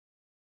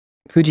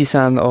 富士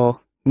山を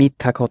見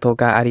たこと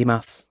があり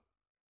ます。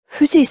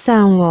富士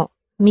山を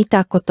見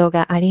たこと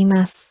があり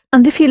ます。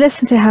 And if you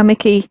listen to how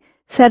Mickey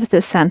said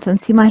this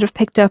sentence, you might have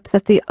picked up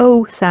that the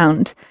O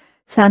sound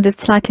sounded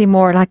slightly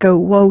more like a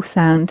wo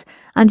sound,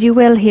 and you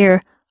will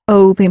hear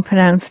O being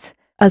pronounced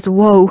as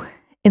wo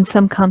in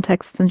some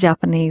contexts in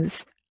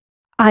Japanese.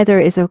 Either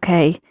is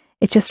okay.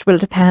 It just will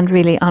depend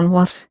really on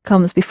what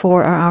comes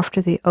before or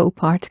after the O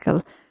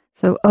particle.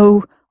 So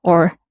O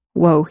or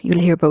wo, you'll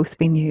hear both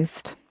being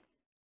used.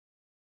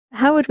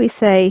 How would we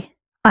say,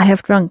 I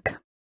have drunk?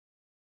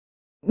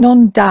 飲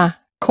ん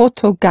だこ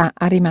とが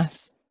ありま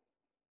す。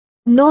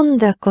飲ん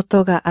だこ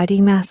とがあ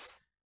りま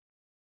す。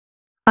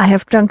 I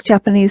have drunk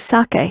Japanese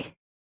sake.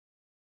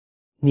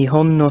 日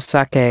本の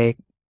酒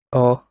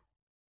を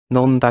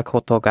飲んだ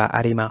ことが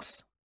ありま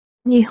す。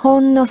日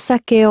本の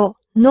酒を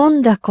飲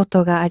んだこ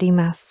とがあり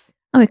ます。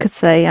 And we could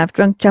say, I've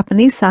drunk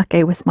Japanese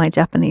sake with my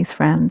Japanese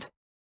friend.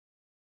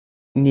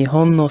 日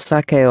本の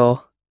酒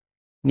を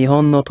日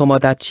本の友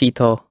達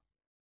と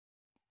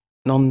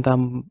飲ん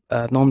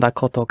だ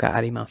ことが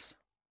あります。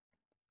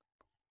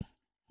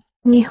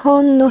日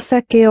本の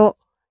酒を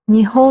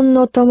日本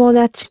の友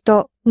達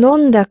と飲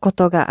んだこ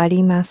とがあ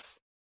りま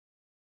す。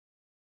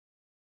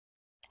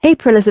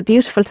 April is a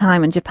beautiful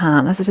time in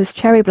Japan as it is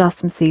cherry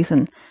blossom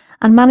season,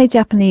 and many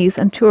Japanese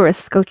and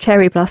tourists go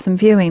cherry blossom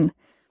viewing,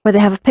 where they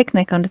have a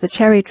picnic under the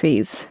cherry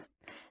trees.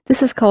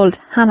 This is called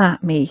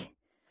hanami.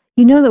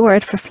 You know the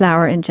word for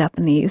flower in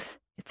Japanese,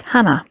 it's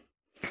hana.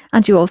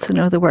 And you also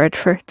know the word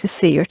for to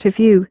see or to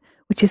view,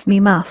 which is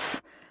mimasu.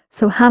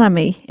 So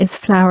hanami is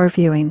flower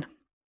viewing.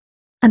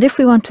 And if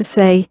we want to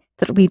say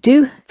that we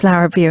do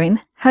flower viewing,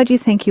 how do you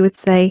think you would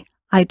say,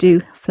 I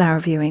do flower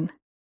viewing?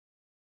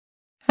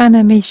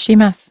 花見し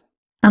ます。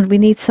 And we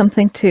need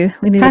something to...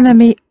 we need 花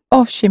見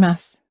をしま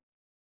す。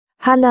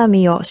花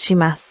見をし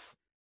ます。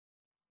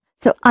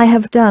 So I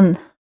have done.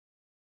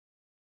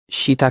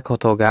 したこ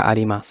とがあ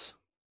ります。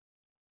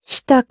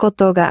したこ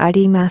とがあ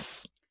りま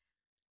す。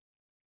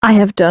 I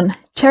have done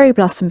cherry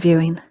blossom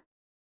viewing.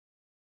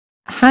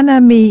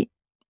 花見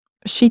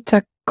し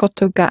たこ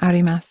とがあ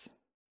ります。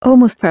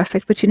 Almost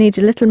perfect, but you need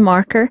a little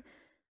marker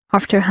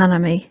after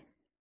hanami.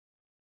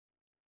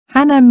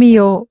 花見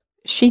を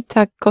し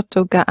たこ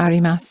とがあり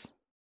ます。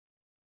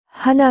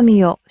花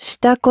見をし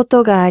たこ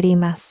とがあり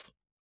ます。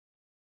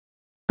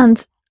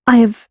 And I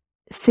have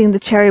seen the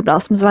cherry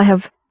blossoms, or I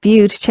have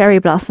viewed cherry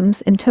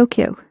blossoms in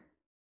Tokyo.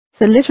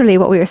 So literally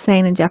what we are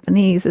saying in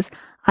Japanese is,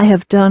 I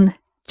have done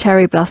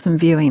cherry blossom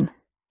viewing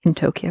in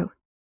Tokyo.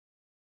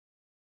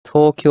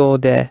 東京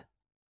で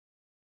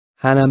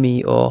花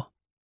見を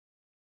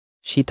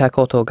した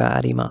ことが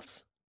ありま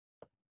す。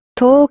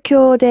東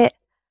京で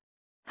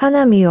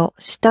花見を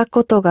した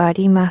ことがあ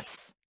りま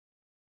す。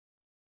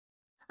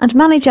 And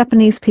many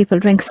Japanese people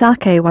drink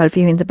sake while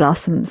viewing the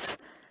blossoms.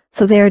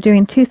 So they are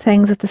doing two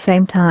things at the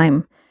same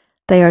time.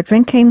 They are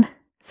drinking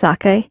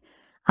sake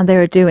and they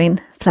are doing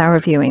flower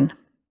viewing.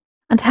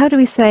 And how do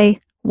we say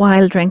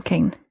while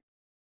drinking?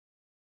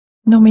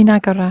 飲みな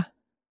がら。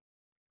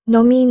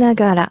飲みな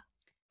がら。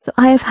 So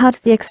I have had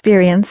the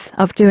experience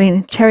of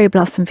doing cherry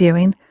blossom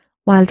viewing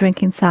while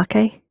drinking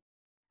sake.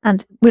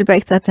 And we'll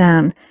break that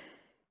down.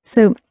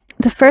 So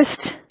the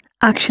first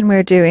action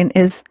we're doing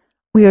is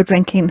we are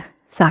drinking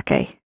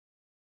sake.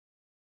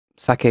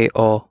 酒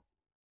を、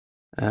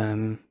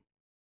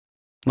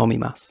飲み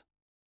ます。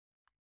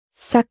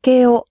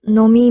酒を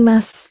飲み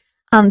ます。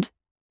 And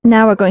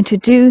now we're going to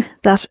do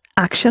that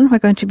action. We're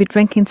going to be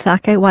drinking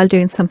sake while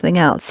doing something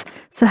else.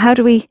 So how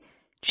do we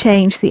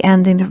change the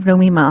ending of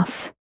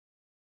nomimasu?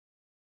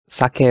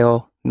 酒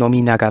を飲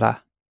みなが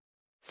ら。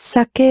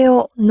酒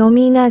を飲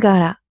みなが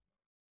ら。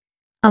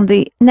 And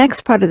the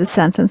next part of the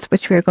sentence,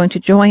 which we are going to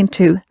join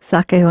to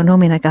sake o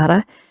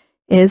nominagara,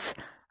 is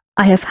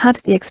I have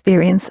had the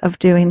experience of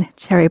doing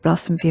cherry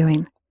blossom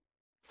viewing.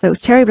 So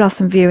cherry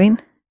blossom viewing,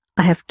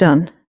 I have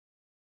done.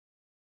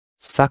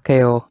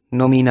 酒を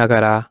飲みなが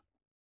ら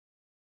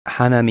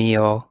花見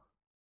を、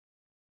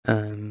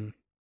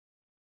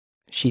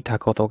した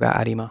ことが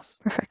あります。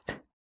Perfect.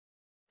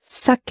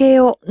 酒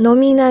を飲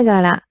みな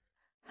がら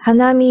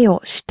花見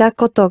をした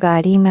ことが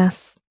ありま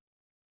す。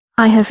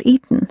 I have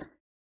eaten.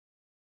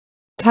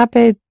 食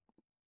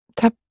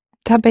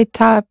べ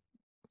た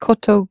こ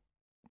と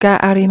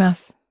がありま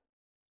す。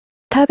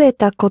食べ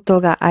たこと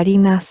があり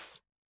ま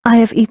す。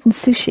 I have eaten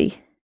sushi.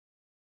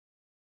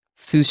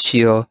 寿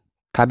司を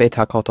食べ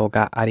たこと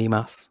があり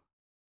ます。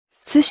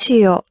寿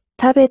司を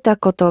食べた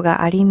こと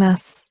がありま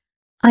す。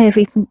 I have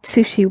eaten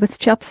sushi with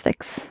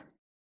chopsticks.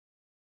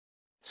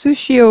 寿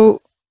司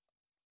を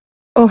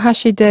お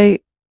箸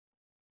で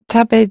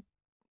食べ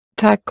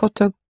たこ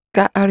と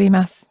があり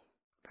ます。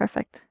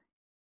Perfect.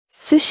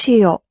 寿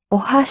司をお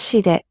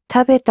箸で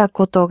食べた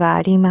ことが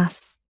ありま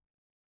す。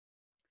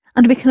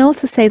 And we can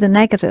also say the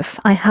negative,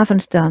 I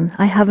haven't done,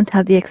 I haven't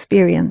had the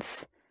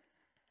experience.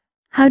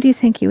 How do you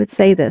think you would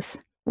say this?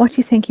 What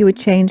do you think you would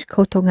change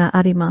koto ga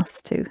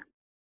arimasu to?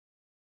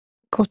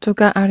 こと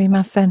があり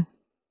ません。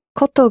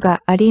こと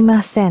があり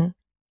ません。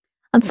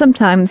 And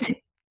sometimes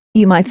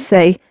you might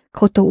say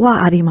koto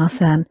wa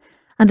arimasen,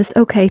 and it's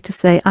okay to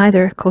say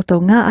either koto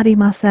ga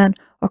arimasen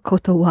or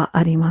koto wa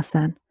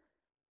arimasen.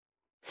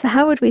 So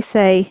how would we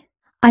say,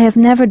 I have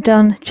never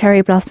done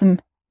cherry blossom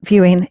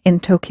viewing in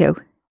Tokyo,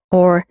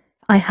 or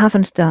I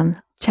haven't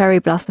done cherry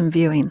blossom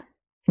viewing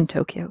in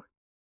Tokyo?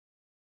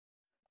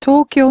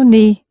 東京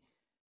に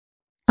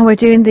And we're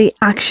doing the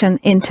action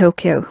in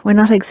Tokyo. We're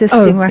not existing,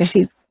 Oh, we're yes.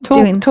 actually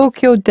doing... 東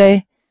京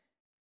で、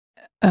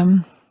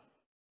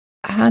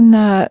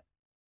花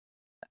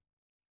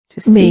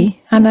to see.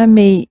 見、花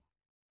見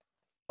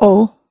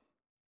を、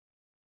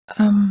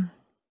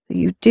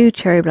You do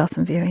cherry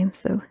blossom viewing,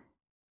 so...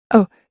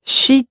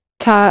 し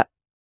た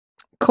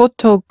こ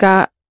と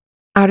が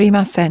あり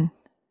ません。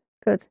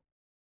Good.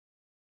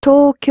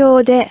 東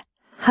京で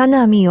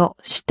花見を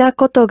した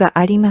ことが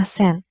ありま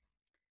せん。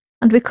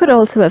 And we could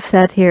also have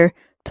said here,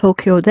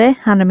 Tokyo de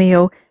hanami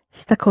o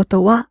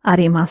shitakoto wa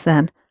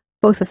arimasen.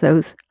 Both of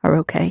those are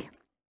okay.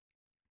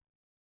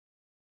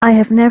 I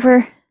have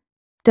never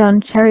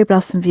done cherry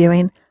blossom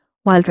viewing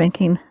while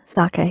drinking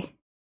sake.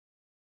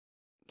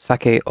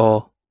 酒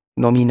を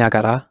飲みな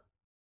がら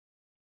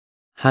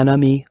花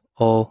見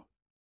を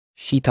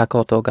した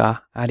こと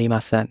があり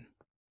ません。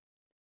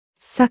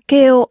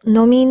酒を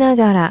飲みな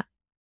がら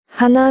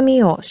花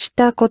見をし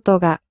たこと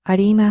があ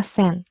りま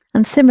せん。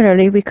 And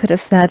similarly, we could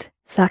have said,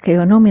 sake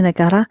o nomi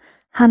nagara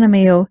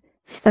hanami o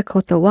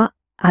shitakoto wa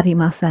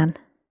arimasen.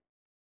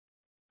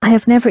 I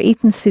have never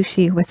eaten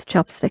sushi with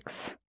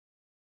chopsticks.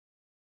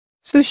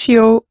 寿司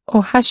を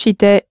お箸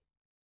で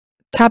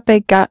食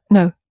べた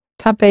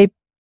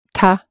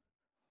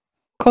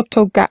こ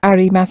とがあ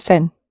りませ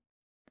ん。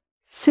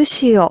寿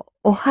司を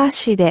お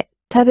箸で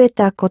食べ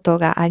たこと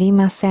があり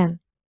ません。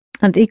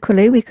 And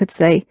equally, we could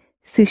say,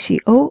 sushi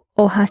o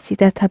ohashi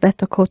de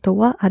tabeto koto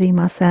wa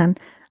arimasen.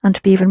 And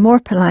to be even more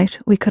polite,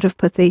 we could have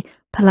put the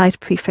polite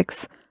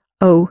prefix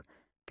o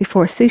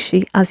before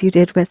sushi, as you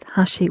did with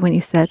hashi when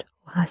you said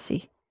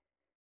ohashi.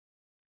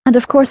 And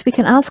of course, we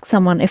can ask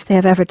someone if they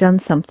have ever done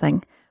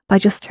something by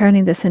just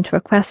turning this into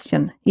a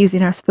question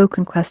using our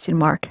spoken question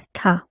mark,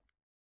 ka.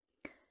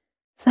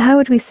 So how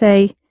would we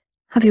say,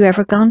 have you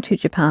ever gone to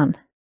Japan?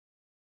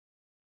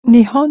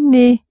 日本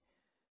に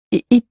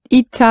行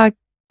った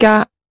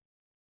が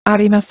あ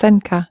りませ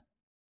んか？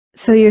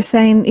 So you're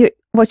saying,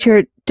 what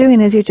you're doing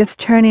is you're just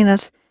turning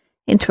it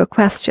into a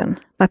question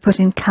by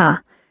putting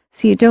ka.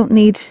 So you don't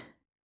need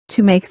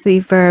to make the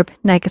verb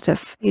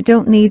negative. You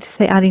don't need to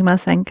say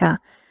arimasen ka.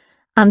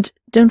 And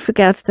don't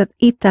forget that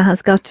ita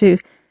has got to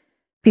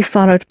be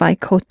followed by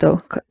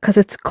koto, because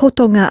it's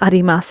koto ga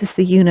arimasu is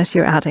the unit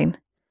you're adding.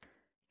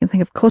 You can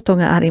think of koto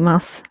ga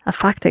arimasu, a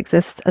fact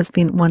exists as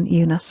being one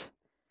unit.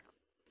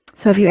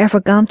 So have you ever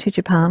gone to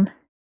Japan?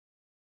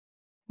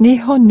 日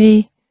本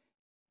に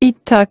行っ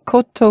た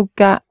こと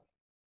が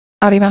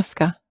あります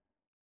か？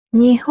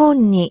日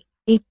本に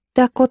行っ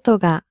たこと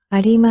があ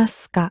りま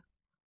すか？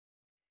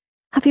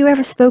 Have you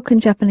ever spoken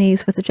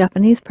Japanese with a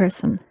Japanese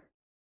person?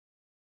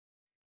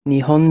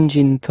 日本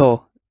人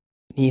と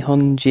日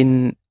本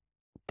人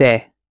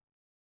で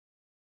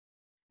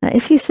Now,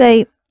 if you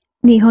say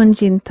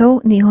Nihonjin to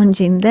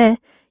Nihonjin de,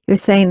 you're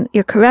saying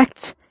you're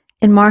correct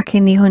in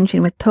marking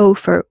Nihonjin with to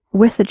for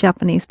with a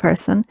Japanese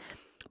person,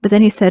 but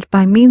then you said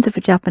by means of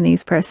a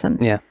Japanese person.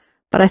 Yeah.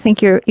 But I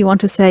think you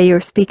want to say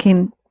you're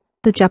speaking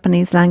the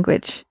Japanese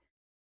language.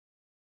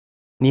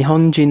 日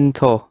本人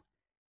と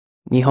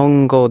日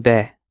本語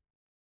で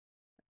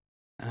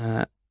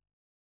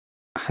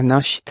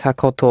話した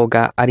こと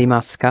があり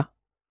ますか？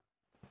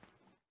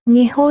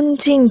日本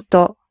人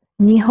と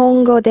日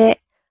本語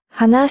で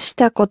話し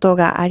たこと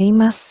があり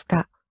ます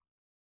か？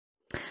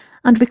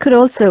 And we could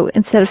also,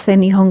 instead of saying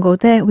Nihongo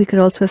de, we could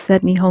also have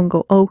said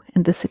Nihongo o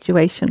in this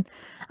situation.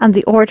 And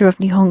the order of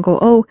Nihongo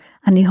o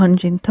and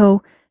Nihonjin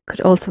to could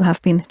also have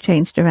been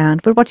changed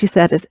around. But what you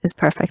said is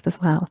perfect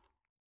as well.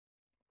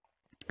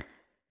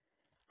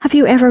 Have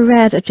you ever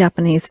read a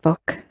Japanese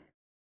book?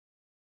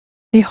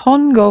 日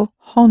本語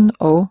本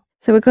を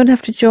So we're going to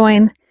have to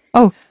join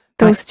Oh,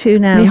 those two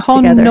nouns 日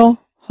本 together. の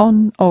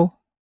本を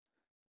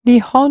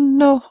Nihon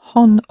no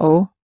hon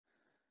o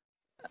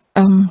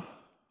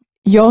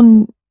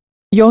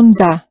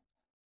yonda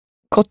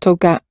koto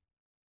ga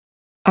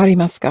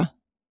arimasu ka?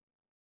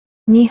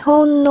 日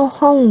本の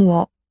本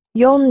を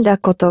読んだ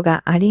こと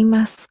があり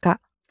ますか?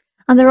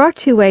 And there are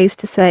two ways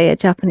to say a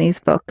Japanese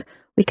book.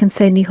 We can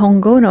say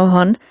Nihongo no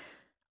hon,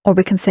 or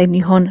we can say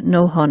Nihon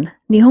no hon.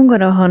 Nihongo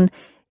no hon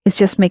is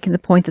just making the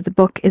point that the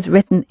book is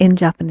written in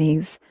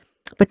Japanese.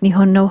 But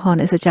Nihon no hon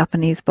is a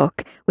Japanese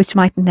book, which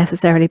mightn't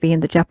necessarily be in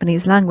the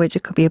Japanese language.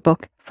 It could be a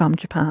book from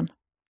Japan.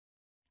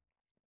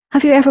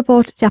 Have you ever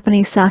bought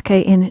Japanese sake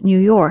in New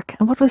York?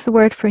 And what was the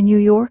word for New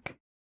York?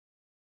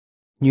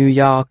 ニュー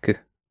ヨーク、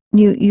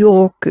 New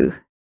York.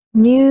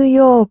 ニュー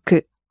ヨー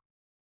ク、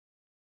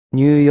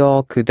ニュー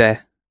ヨーク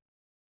で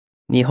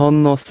日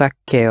本の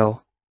酒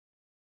を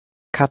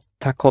買っ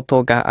たこ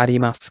とがあり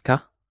ます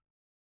か?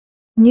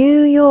 ニ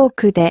ューヨー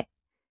クで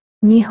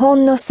日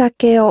本の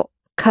酒を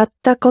買っ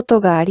たこと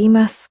があり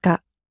ます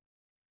か?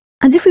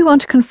 And if we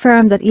want to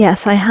confirm that,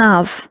 yes, I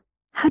have,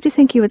 how do you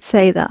think you would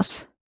say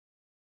that?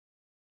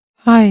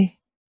 Hi,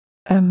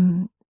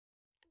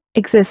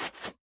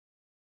 Exists.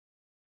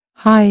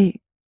 hi,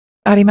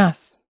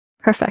 arimasu.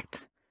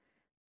 Perfect.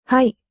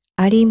 はい、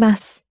ありま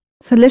す。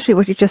 So literally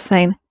what you're just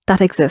saying,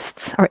 that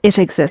exists, or it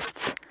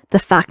exists. The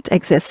fact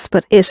exists,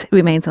 but it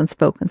remains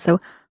unspoken. So,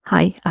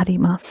 hai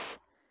arimasu.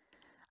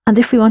 And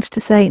if we wanted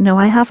to say, no,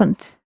 I haven't,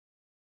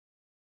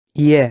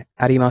 いえ、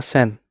ありま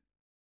せん。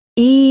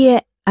いい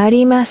え、あ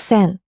りま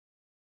せん。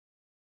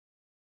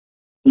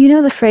 you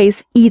know the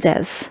phrase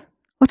ides.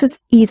 What does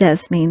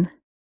ides mean?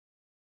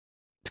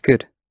 It's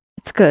good.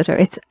 It's good, or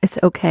it's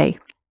okay.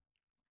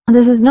 And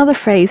there's another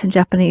phrase in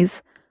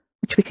Japanese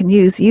which we can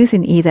use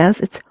using ides.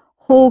 It's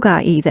hoga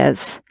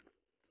ides.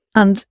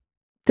 And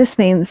this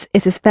means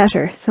it is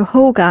better. So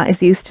hoga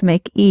is used to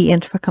make e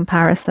into a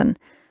comparison.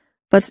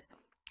 But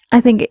I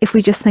think if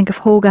we just think of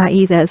hoga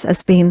ides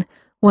as being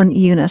one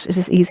unit, it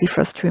is easy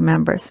for us to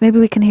remember. So maybe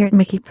we can hear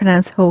Mickey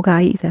pronounce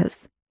hoga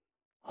ides.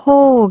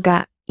 方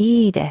が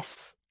いいで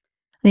す。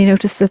 And you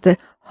notice that the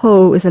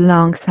ho is a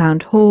long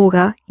sound,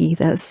 hoga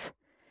ides.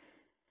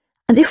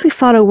 And if we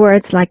follow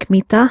words like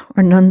mita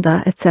or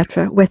nanda,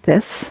 etc. with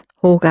this,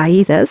 hoga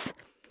ides,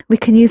 we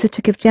can use it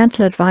to give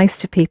gentle advice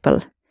to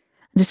people.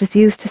 And it is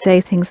used to say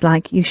things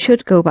like, you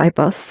should go by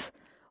bus,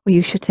 or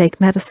you should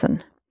take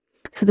medicine.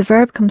 So the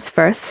verb comes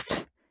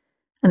first,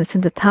 and it's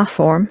in the ta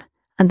form,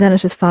 and then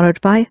it is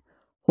followed by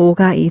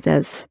hoga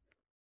ides.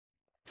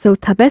 So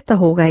tabeta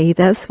hoga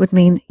ides would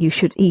mean you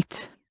should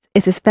eat.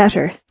 It is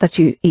better that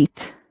you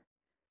eat.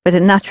 But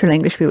in natural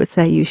English we would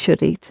say you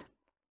should eat.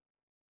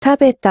 食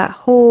べた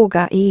方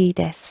がいい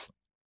です。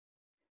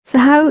 So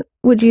how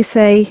would you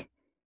say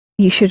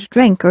you should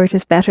drink, or it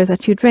is better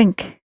that you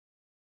drink?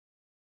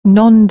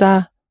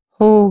 Nonda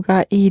hou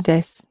ga ii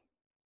desu.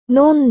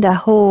 飲んだ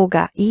方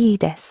がいい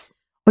です。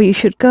 Or you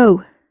should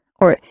go,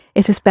 or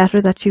it is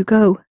better that you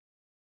go.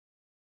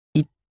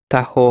 行っ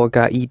た方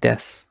がいいで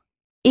す。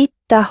行っ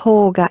た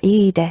方が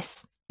いいで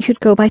す。 You should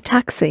go by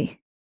taxi.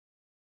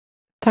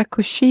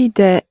 Takushi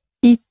de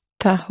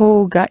itta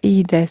hou ga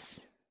ii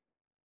desu.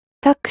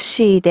 タク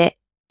シーで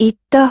行っ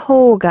た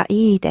方が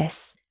いいで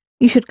す。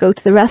 You should go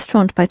to the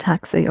restaurant by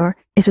taxi, or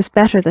it is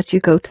better that you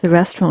go to the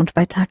restaurant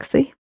by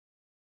taxi.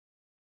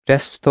 レ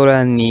スト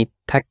ランに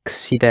タク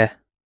シーで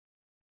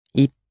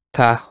行っ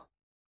た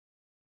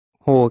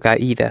方が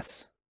いいで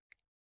す。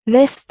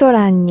レスト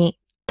ランに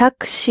タ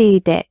クシ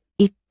ーで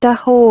行った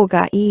方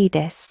がいい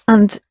です。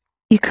 And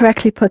you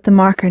correctly put the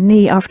marker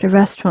ni after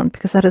restaurant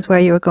because that is where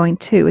you are going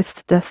to, it's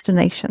the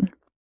destination.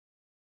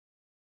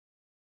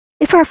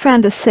 If our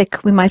friend is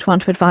sick, we might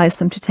want to advise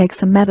them to take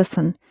some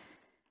medicine.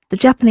 The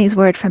Japanese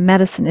word for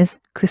medicine is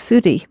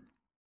kusuri.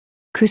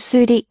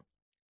 薬、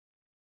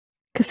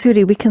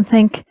 Kusuri, we can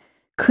think,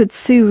 could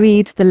Sue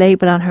read the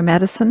label on her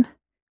medicine?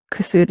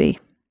 Kusuri.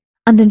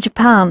 And in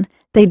Japan,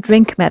 they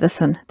drink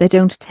medicine. They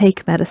don't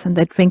take medicine,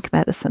 they drink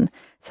medicine.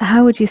 So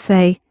how would you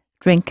say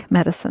drink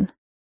medicine?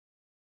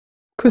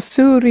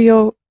 Kusuri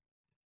o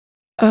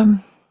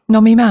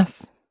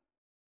nomimasu.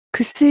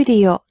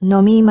 薬を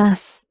飲みま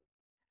す。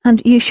 And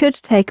you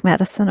should take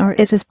medicine, or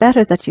it is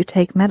better that you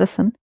take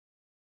medicine.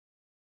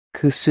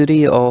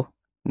 薬を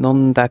飲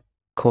んだ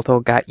こ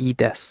とがいい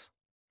です。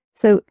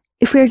 So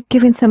if we're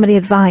giving somebody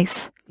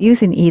advice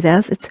using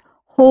ides, it's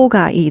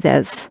hoga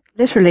ides.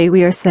 Literally,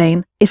 we are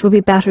saying it would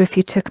be better if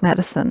you took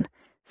medicine.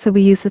 So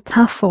we use the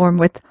ta form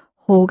with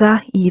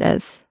hoga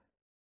ides.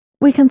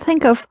 We can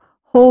think of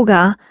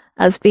hoga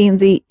as being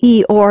the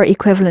e or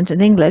equivalent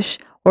in English,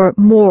 or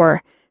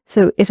more.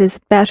 So it is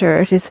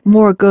better, it is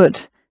more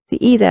good. The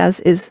ides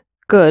is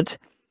good,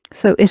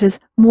 so it is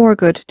more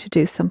good to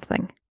do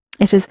something.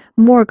 It is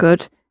more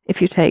good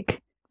if you take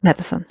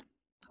medicine.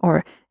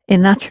 Or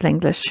in natural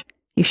English,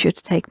 you should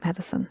take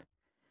medicine.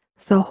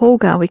 So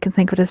hoga, we can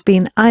think of it as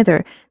being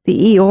either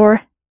the e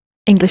or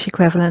English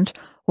equivalent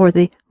or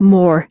the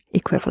more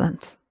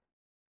equivalent.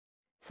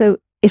 So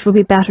it would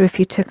be better if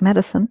you took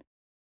medicine.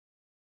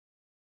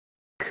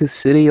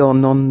 薬を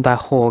飲んだ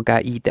方が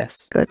いいで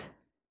す。 Good.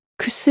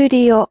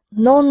 薬を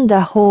飲ん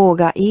だ方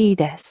がいい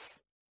です。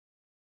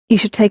You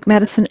should take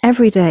medicine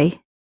every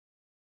day.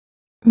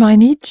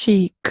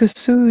 Mainichi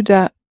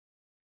kusuda.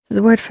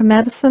 The word for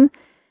medicine,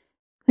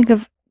 think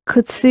of,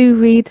 could Sue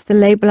read the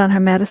label on her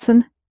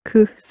medicine?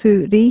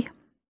 Kusuri.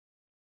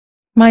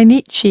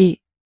 Mainichi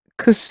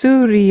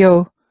kusuri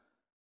o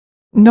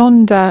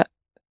nonda.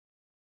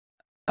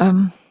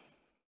 And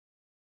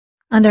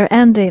our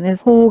ending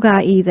is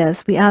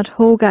hogaides. We add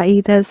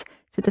hogaides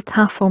to the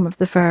ta form of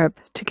the verb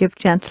to give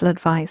gentle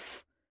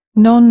advice.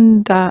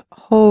 Nonda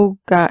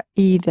hoga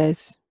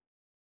ides.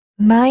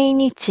 毎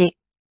日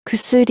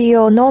薬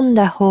を飲ん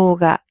だ方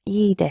が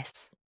いいで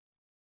す。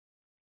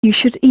You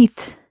should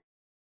eat.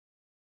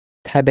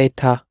 食べ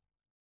た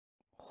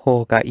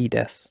方がいい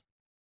です。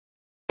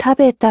食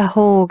べた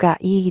方が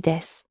いい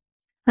です。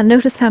 And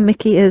notice how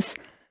Mickey is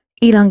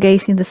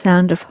elongating the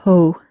sound of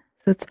ho.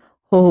 So it's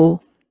ho,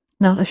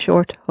 not a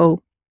short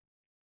ho.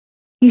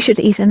 You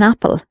should eat an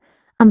apple.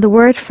 And the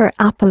word for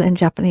apple in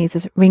Japanese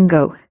is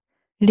ringo.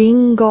 リ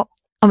ンゴ、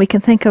 And we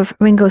can think of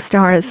Ringo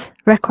Starr's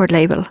record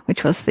label,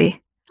 which was the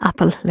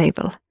Apple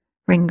label,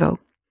 Ringo.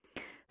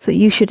 So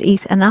you should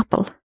eat an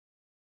apple.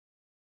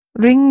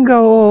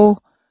 Ringo o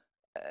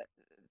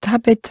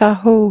tabeta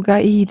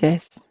hoga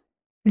ides.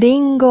 リ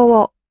ンゴ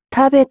を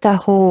食べた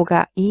方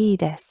がいい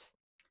です。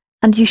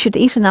 And you should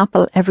eat an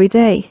apple every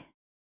day.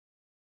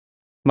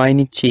 毎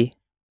日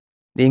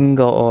リン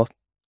ゴを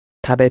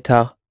食べ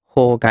た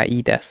方がい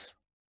いです。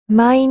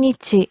毎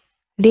日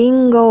リ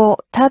ンゴ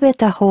を食べ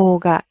た方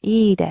が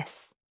いいです。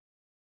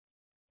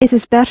 It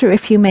is better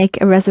if you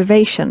make a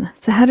reservation.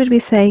 So how did we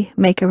say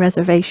make a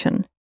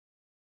reservation?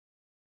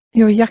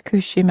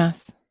 Yoyaku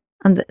shimasu.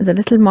 And the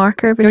little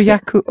marker between,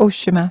 Yoyaku o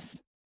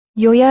shimasu.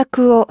 予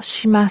約を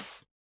しま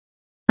す。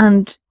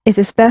 and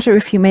it is better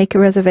if you make a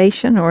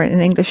reservation, or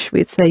in English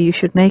we'd say you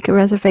should make a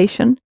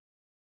reservation.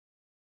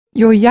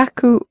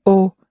 Yoyaku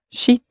o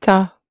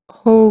shita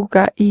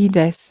hoga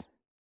ides.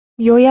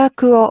 予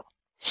約を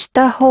し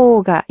た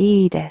方が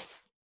いいで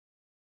す。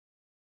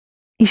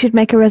 You should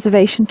make a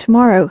reservation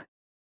tomorrow.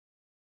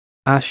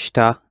 明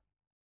日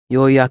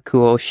予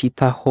約をし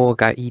た方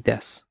がいい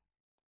です。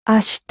明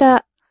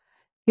日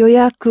予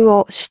約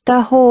をし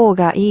た方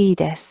がいい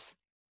です。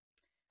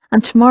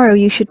 And tomorrow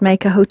you should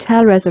make a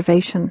hotel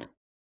reservation.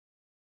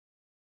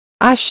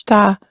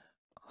 Ashita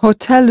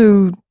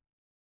hotelu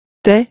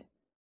de.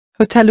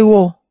 Hotelu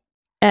o.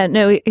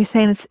 No, you're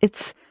saying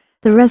it's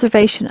the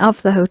reservation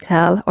of the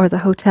hotel or the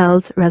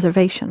hotel's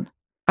reservation.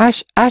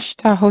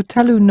 Ashita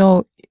hotelu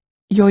no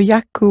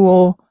yoyaku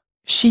o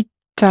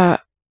shita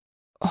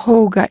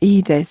hoga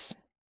ides.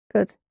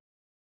 Good.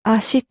 明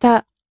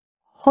日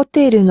ホ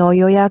テルの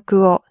予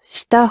約を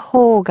した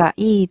方が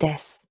いいで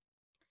す。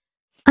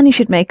 And you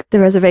should make the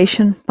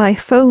reservation by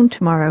phone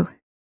tomorrow.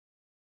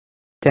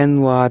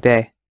 電話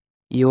で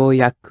予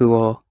約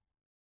を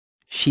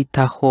し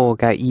た方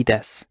がいい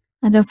です。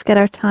And don't forget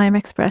our time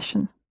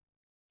expression.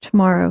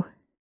 Tomorrow.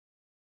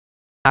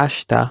 明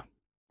日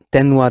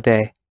電話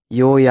で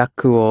予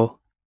約を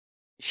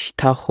し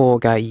た方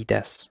がいい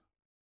です。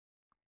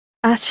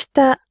明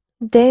日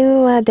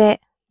電話で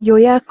予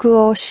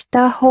約をし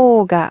た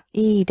方が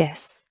いいで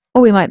す。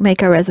 Or we might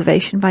make our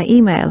reservation by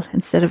email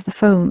instead of the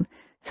phone.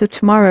 So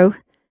tomorrow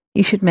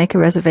you should make a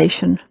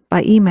reservation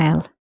by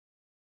email.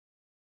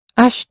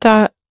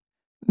 Ashita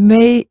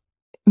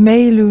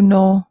meilu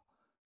no.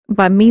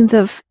 By means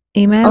of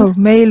email. Oh,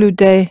 meilu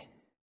de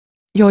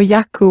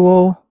yoyaku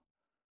o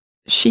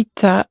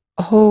shita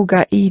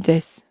hoga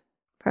ides.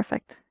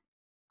 Perfect.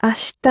 明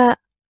日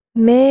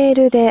メー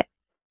ルで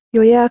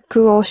予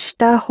約をし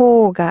た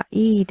方が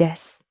いいで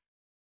す。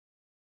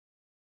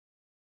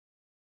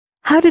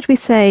 How did we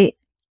say,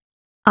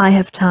 I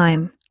have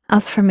time?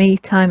 As for me,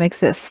 time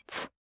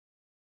exists.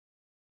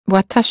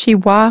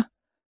 Watashi wa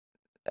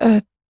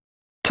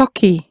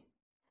toki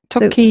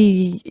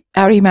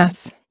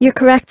arimasu. You're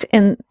correct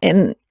in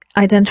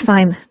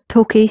identifying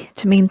toki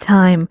to mean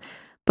time,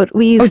 but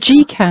we used,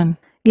 Jikan.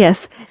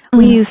 yes,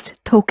 we used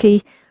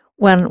toki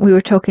when we were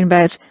talking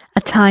about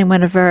a time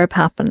when a verb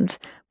happened.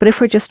 But if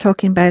we're just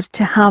talking about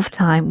to have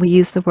time, we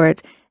use the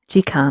word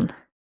jikan.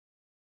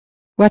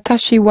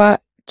 Watashi wa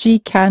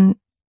jikan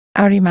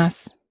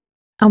arimasu.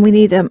 And we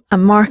need a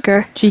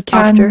marker after.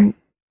 Jikan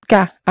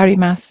ga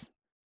arimasu.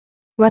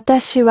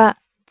 私は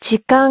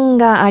時間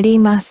があり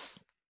ます。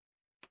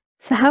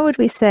 So how would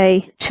we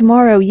say,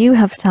 tomorrow you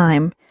have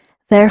time,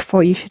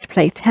 therefore you should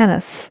play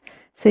tennis?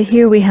 So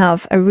here we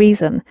have a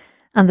reason,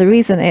 and the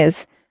reason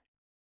is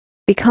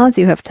because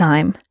you have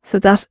time, so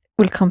that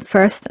will come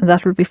first and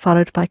that will be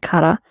followed by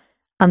kara,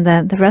 and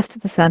then the rest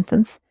of the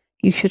sentence,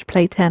 you should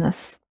play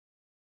tennis.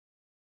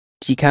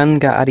 時間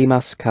があり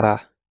ますか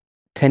ら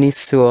テニ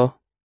スを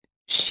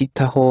し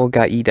た方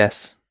がいいで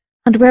す。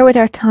And where would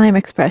our time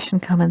expression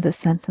come in this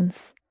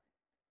sentence?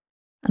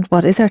 And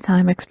what is our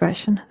time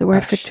expression? The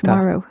word for Ashta.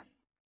 tomorrow.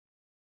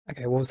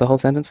 Okay, what was the whole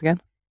sentence again?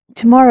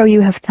 Tomorrow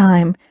you have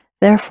time,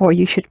 therefore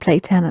you should play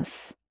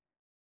tennis.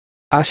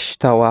 明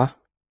日は、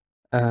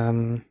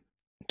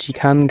時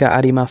間が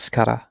あります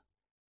から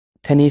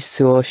テニ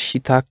スをし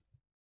た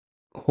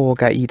方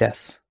がいいで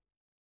す。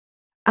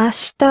明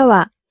日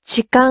は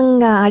時間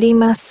があり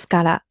ます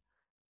から、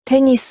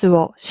テニス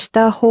をし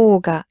た方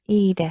が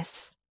いいで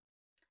す。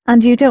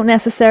And you don't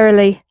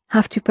necessarily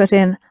have to put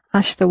in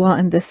ashtawa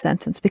in this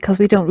sentence because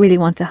we don't really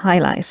want to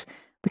highlight.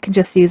 We can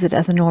just use it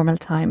as a normal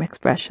time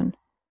expression.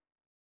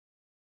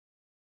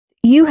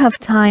 You have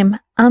time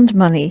and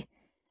money,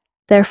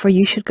 therefore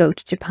you should go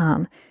to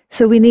Japan.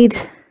 So we need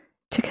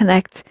to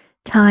connect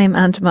time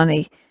and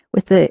money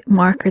with the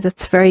marker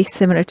that's very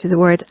similar to the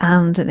word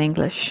and in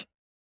English.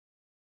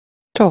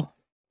 と、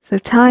 So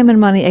time and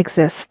money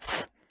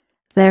exists,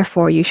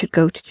 therefore you should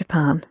go to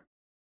Japan.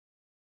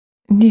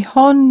 日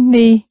本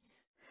に、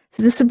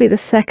 So this would be the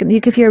second.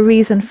 You give your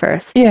reason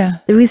first. yeah,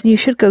 The reason you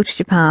should go to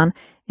Japan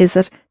is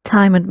that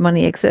time and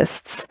money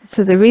exists.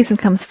 So the reason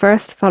comes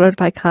first, followed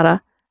by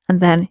kara,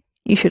 and then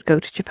you should go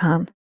to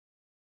Japan.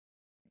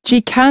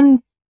 時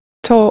間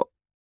と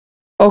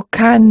お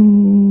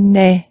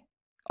金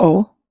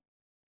を、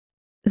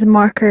 The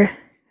marker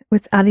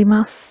with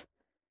arimas.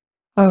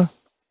 oh,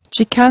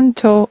 時間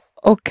と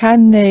お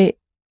金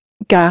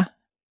が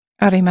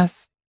ありま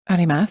す。あ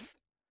ります。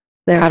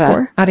か Therefore,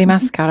 ら、ありま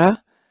すか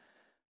ら、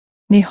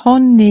日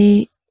本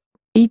に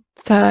行っ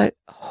た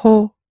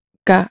方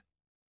が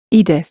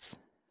いいです。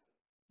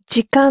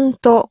時間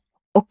と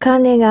お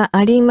金が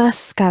ありま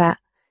すから、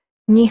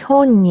日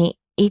本に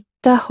行っ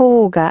た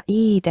方が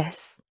いいで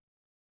す。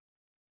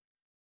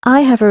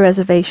I have a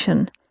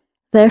reservation,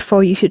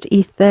 therefore you should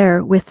eat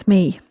there with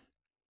me.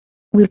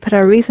 We'll put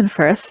our reason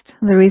first,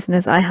 and the reason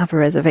is I have a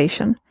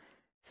reservation.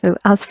 So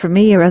as for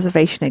me, a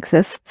reservation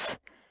exists.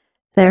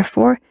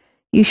 Therefore,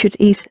 you should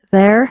eat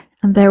there,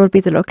 and there will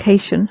be the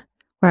location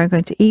where I'm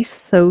going to eat,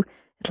 so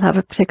it'll have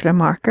a particular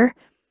marker.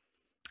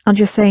 And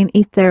you're saying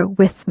eat there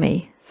with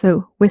me,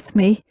 so with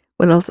me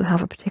will also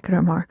have a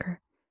particular marker.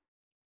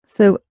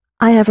 So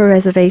I have a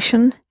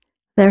reservation,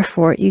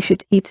 therefore you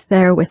should eat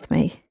there with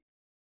me.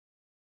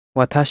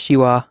 私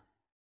は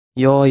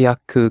予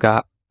約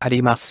があ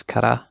ります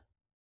から、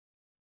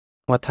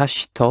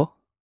私と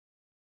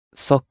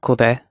そこ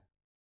で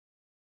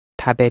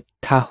食べ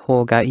た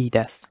方がいい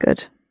です。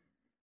Good.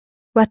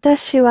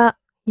 私は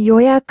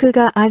予約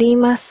があり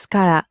ます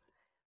から、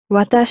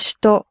私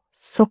と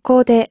そ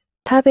こで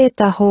食べ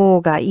た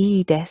方が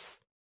いいで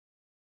す。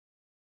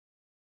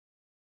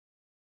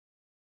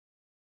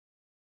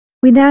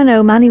We now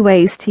know many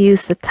ways to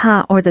use the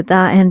ta or the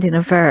da ending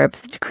of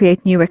verbs to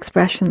create new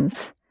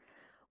expressions.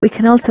 We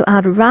can also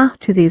add ra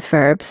to these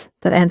verbs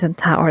that end in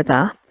ta or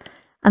da,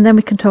 and then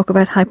we can talk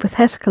about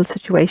hypothetical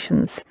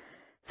situations,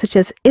 such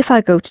as if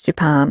I go to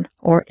Japan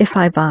or if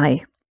I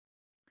buy.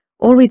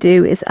 All we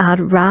do is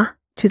add ra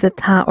to the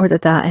ta or the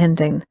da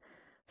ending.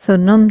 So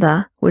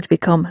nonda would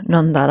become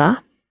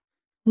nondara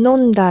飲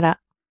んだら、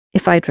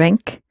 if I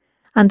drink,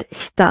 and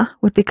hita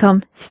would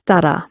become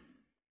hitara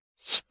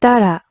した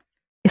ら、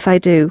 if I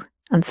do,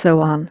 and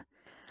so on.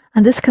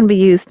 And this can be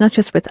used not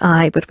just with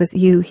I, but with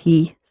you,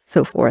 he,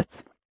 so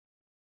forth.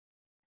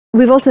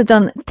 We've also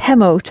done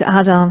temo to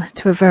add on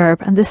to a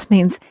verb, and this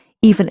means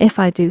even if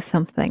I do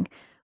something.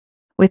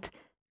 With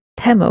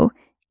temo,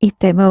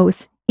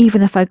 itemos,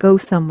 even if I go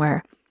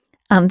somewhere.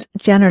 And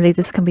generally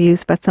this can be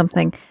used about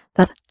something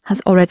that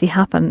has already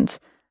happened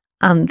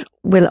and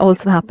will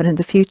also happen in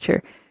the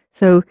future.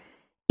 So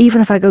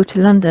even if I go to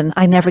London,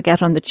 I never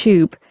get on the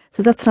tube.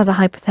 So that's not a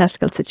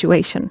hypothetical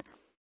situation.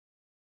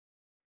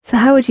 So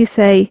how would you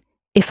say,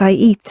 if I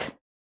eat?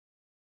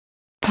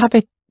 食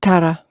べた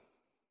ら、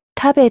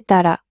食べ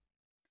たら、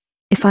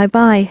 If I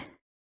buy?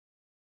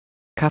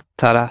 買っ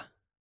たら、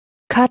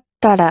買っ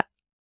たら、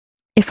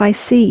 If I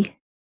see?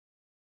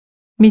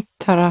 見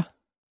たら、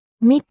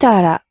見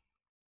たら、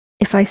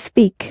 If I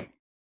speak?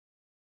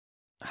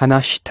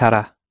 話した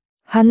ら、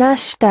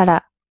話した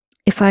ら、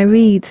 If I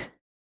read?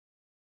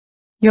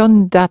 読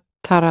んだっ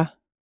たら、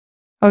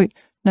oh,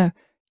 no,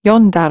 読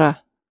んだ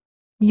ら、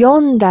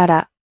読んだ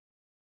ら、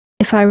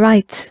 If I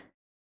write?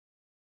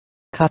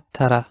 買っ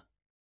たら、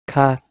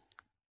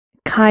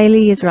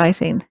Kylie is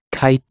writing.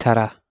 書いた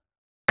ら、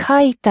書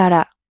いた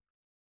ら、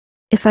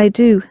 If I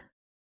do?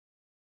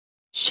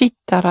 知っ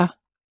たら、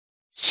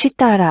し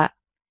たら、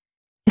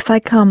 If I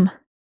come?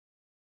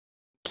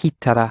 来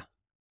たら、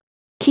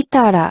来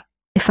たら、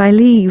 If I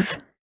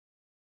leave?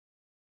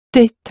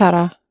 出た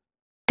ら、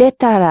出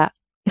たら、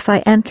 If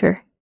I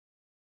enter?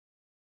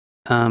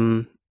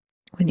 When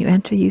When you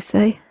enter, you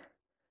say?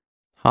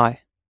 は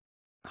い。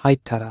入っ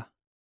たら、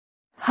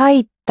入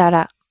った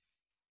ら、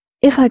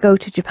 If I go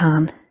to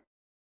Japan?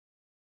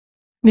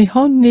 日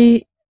本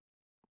に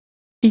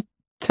行っ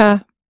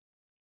た、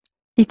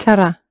いた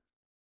ら、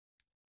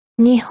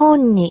日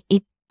本に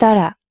行った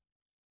ら、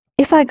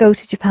 If I go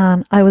to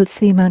Japan, I will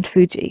see Mount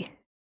Fuji.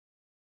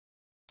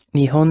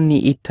 日本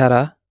に行った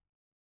ら、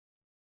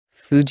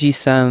富士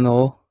山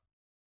を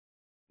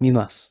見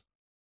ます。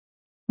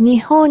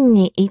日本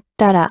に行っ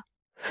たら、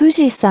富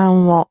士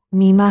山を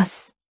見ま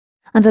す。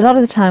 And a lot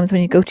of the times when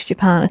you go to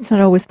Japan, it's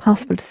not always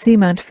possible to see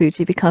Mount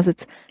Fuji because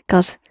it's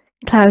got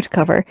cloud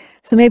cover.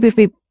 So maybe it'd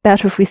be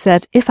better if we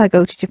said, if I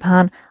go to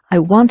Japan, I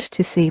want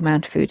to see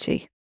Mount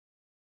Fuji.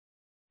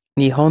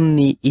 日本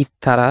に行っ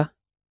たら、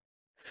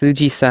富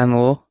士山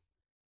を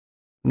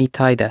見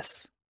たいで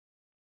す。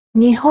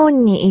日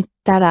本に行っ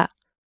たら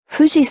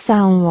富士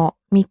山を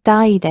見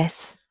たいで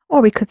す。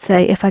Or we could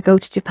say, if I go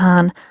to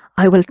Japan,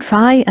 I will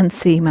try and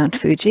see Mount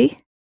Fuji.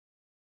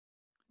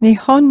 日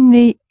本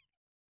に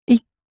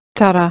行っ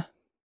たら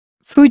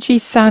富士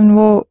山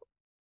を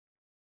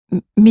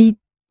見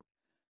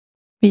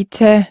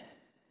て、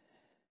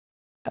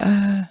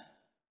So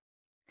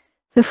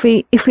if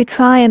we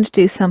try and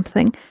do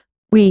something,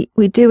 we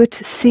do it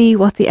to see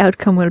what the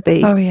outcome will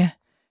be. oh yeah.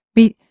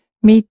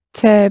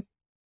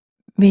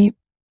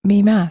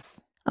 見ま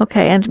す。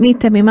 Okay, and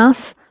mite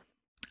mimasu,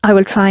 I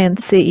will try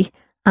and see.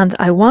 And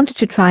I want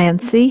to try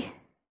and see.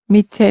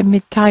 見て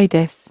みたい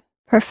です。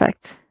 Perfect.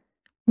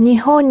 日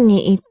本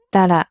に行っ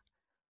たら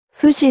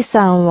富士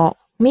山を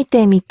見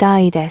てみた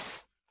いで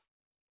す。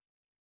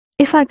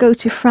If I go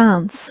to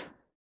France,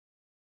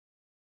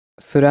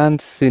 フラン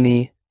ス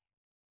に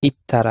行っ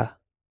たら、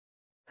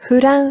フ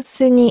ラン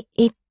スに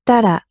行っ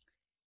たら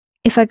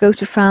if I go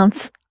to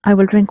France, I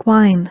will drink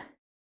wine.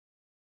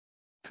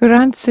 フ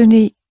ランス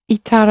にい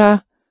た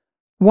ら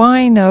ワ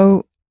イン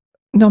を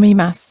飲み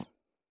ます。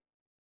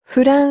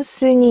フラン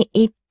スに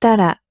行った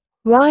ら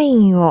ワ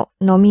インを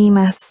飲み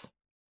ます。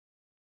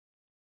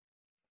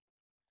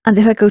And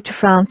if I go to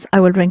France, I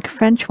will drink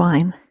French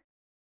wine.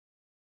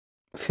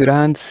 フ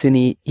ランス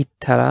に行っ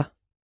たら、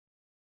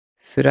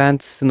フラン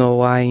スの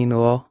ワイン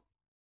を、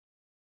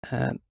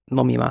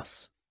飲みま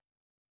す。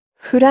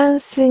フラン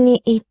ス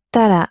に行っ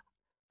たら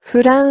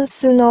フラン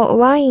スの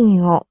ワイ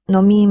ンを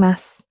飲みま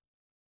す。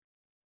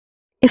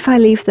If I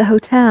leave the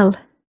hotel,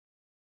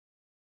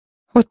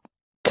 ホ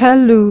テ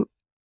ル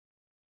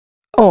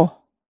を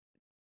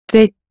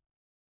出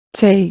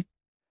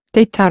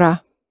た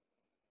ら、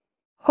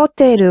ホ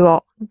テル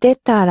を出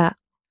たら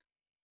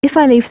if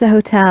I leave the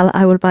hotel,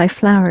 I will buy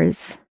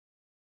flowers.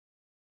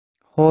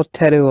 ホ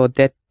テルを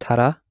出た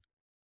ら、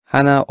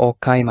花を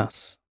買いま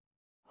す。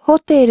ホ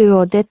テル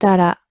を出た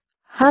ら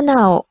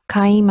花を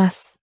買いま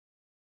す。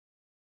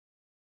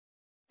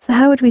So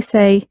how would we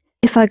say,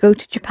 if I go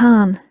to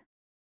Japan?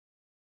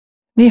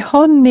 日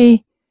本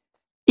に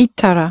行っ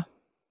たら、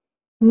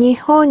日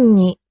本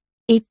に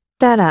行っ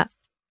たら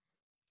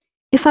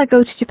If I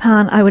go to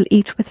Japan, I will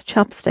eat with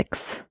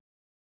chopsticks.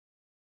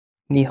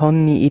 日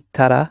本に行っ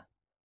たら、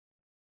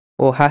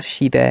お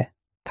箸で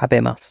食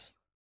べます。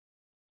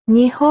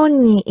日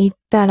本に行っ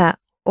たら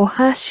お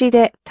箸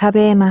で食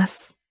べま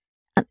す。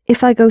And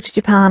if I go to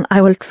Japan,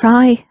 I will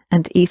try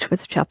and eat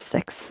with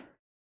chopsticks.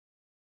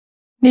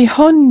 日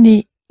本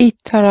に行っ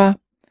たら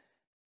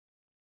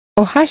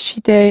お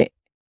箸で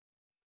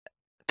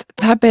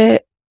食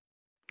べ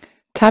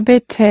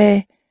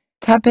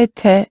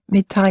て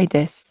みたい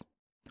です。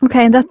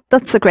 Okay, and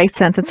that's a great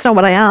sentence. Not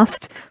what I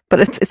asked, but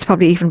it's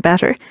probably even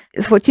better.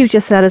 Is what you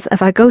just said is,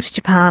 if I go to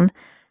Japan,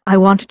 I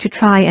want to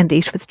try and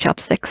eat with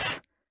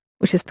chopsticks,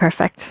 which is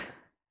perfect.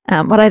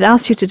 What I'd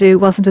asked you to do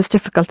wasn't as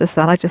difficult as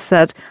that. I just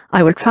said,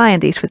 I will try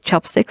and eat with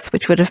chopsticks,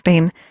 which would have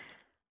been,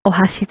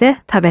 ohashi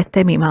de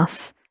tabete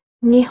mimasu.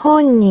 日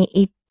本に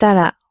行った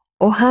ら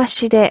お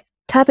箸で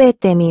食べ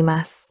てみ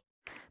ます。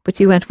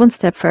But you went one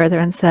step further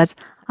and said,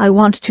 I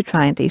want to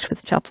try and eat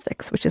with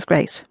chopsticks, which is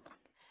great.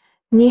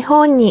 日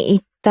本に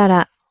行った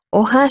ら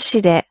お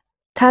箸で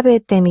食べ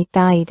てみ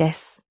たいで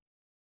す。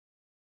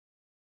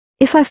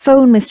If I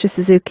phone Mr.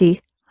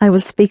 Suzuki, I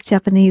will speak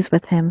Japanese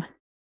with him.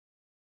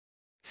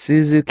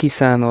 鈴木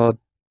さんを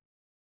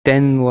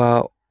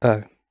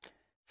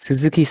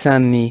鈴木さ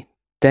んに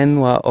電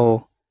話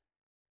を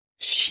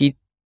し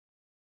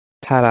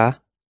た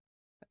ら、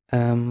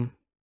what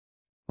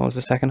was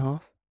the second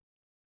half?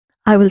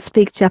 I will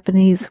speak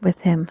Japanese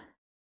with him.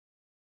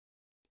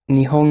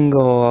 日本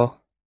語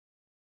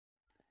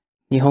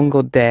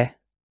で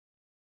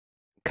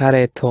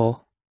彼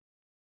と、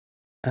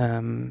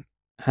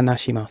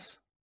話します。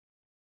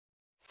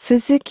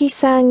鈴木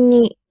さん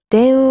に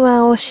電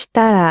話をし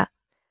たら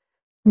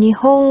日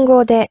本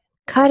語で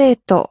彼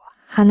と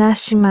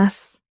話しま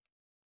す。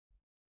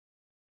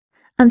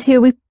And here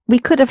we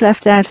could have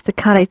left out the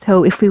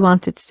kareto if we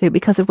wanted to,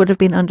 because it would have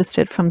been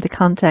understood from the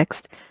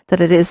context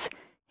that it is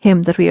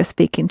him that we are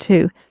speaking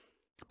to.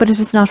 But it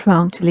is not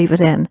wrong to leave it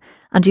in,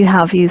 and you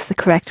have used the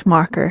correct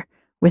marker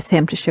with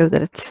him to show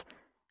that it's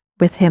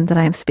with him that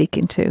I am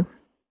speaking to.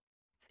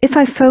 If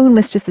I phone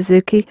Mr.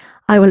 Suzuki,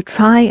 I will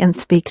try and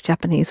speak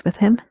Japanese with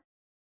him.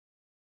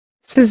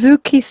 鈴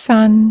木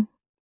さん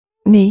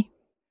に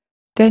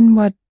電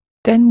話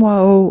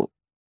を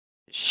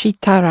し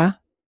たら、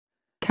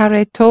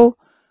彼と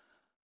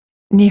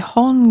日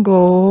本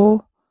語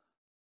を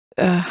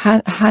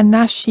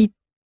話し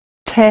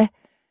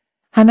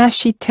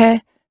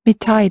てみ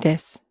たいで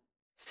す。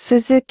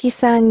鈴木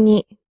さん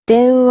に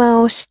電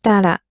話をし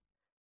たら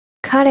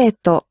彼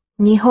と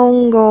日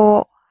本語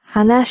を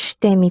話し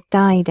てみ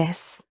たいで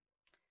す。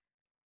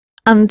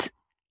And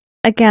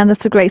again,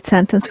 that's a great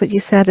sentence. What you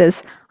said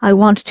is, I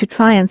want to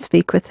try and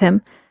speak with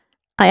him.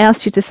 I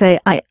asked you to say,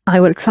 I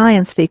will try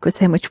and speak with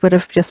him, which would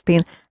have just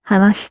been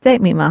hanashite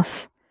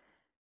mimasu.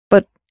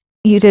 But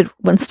you did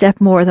one step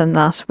more than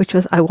that, which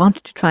was I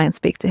wanted to try and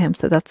speak to him,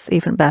 so that's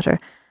even better.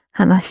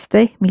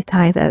 Hanashite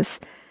mitai desu.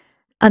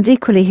 And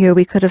equally here,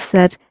 we could have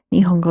said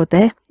Nihongo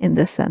de in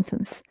this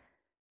sentence.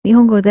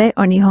 Nihongo de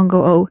or Nihongo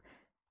o,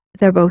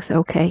 they're both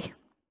okay.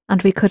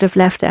 And we could have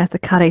left out the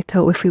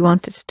kareto if we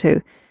wanted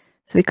to.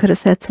 So we could have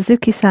said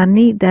Suzuki-san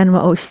ni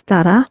denwa o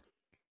shitara,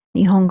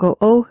 Nihongo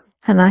o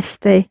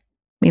hanashite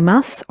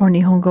mimasu or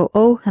Nihongo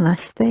o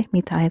hanashite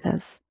mitai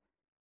desu.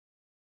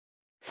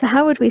 So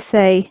how would we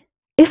say,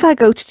 if I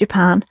go to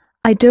Japan,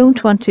 I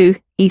don't want to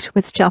eat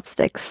with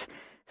chopsticks?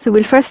 So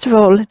we'll first of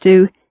all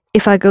do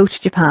if I go to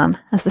Japan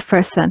as the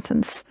first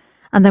sentence,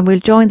 and then we'll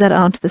join that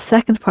on to the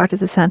second part of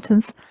the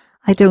sentence,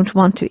 I don't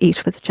want to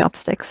eat with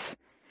chopsticks.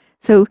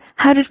 So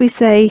how did we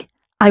say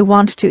I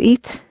want to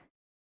eat?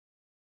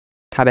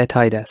 食べ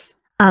たいです。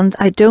 And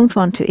I don't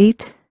want to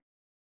eat?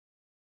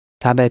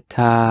 食べ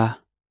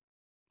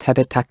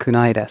たく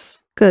ないで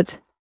す。 Good.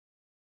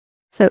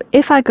 So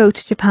if I go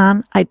to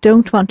Japan, I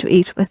don't want to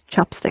eat with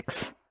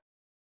chopsticks.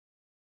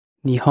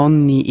 日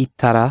本に行っ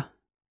たら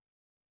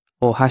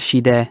お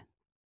箸で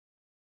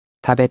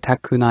食べた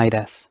くない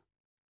です。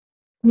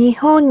日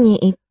本に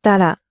行った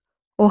ら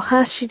お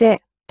箸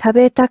で食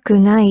べたく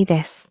ない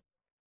です。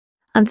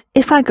And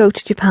if I go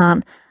to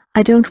Japan,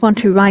 I don't want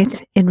to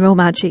write in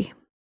Romaji.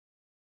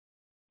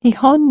 日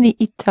本に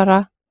行った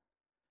ら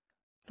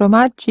ロ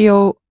マジ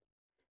を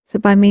So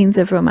by means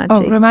of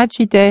Romaji. ロマ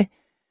ジで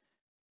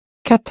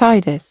硬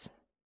いです。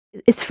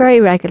 It's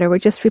very regular. We're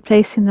just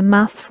replacing the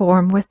mass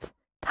form with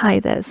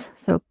taides.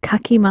 So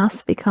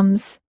kakimas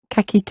becomes,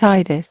 書きた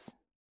いです。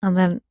 and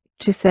then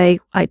to say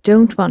I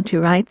don't want to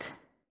write.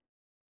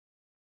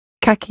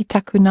 書き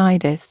たくない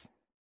です。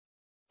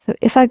 So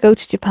if I go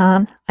to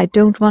Japan, I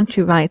don't want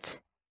to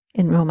write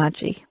in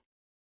Romaji.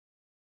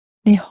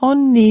 日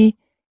本に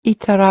行っ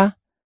たら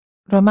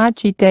ロマ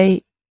ジ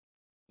で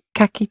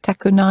書きた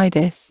くない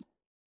です。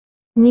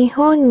日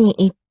本に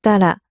行った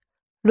ら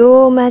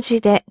ローマ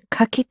字で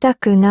書きた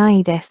くな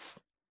いです。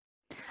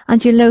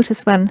And you'll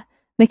notice when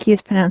Mickey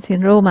is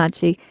pronouncing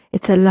Romaji,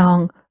 it's a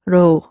long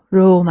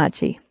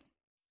Romaji.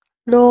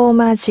 ロー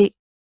マ字。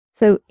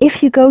 So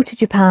if you go to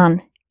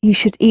Japan, you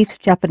should eat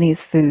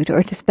Japanese food, or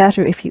it is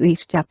better if you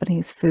eat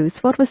Japanese food.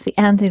 So what was the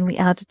ending we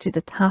added to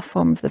the ta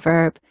form of the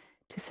verb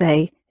to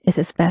say it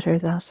is better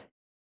that?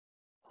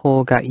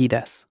 方がいい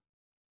です。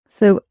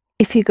 So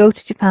if you go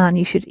to Japan,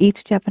 you should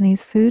eat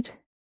Japanese food.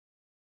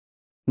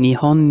 日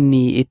本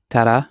に行っ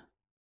たら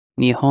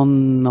日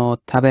本の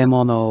食べ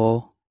物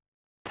を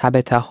食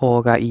べた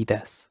方がいい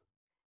です。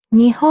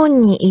日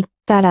本に行っ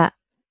たら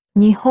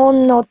日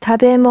本の食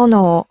べ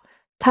物を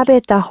食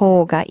べた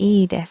方が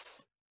いいで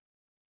す。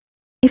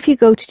If you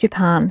go to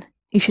Japan,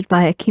 you should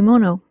buy a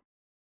kimono.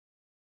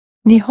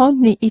 日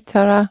本に行っ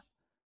たら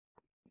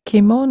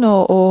着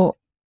物を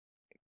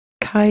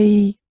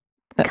買い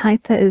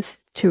Kaita is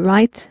to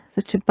write,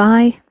 so to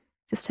buy.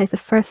 Just take the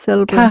first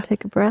syllable and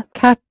take a breath.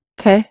 買っ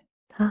て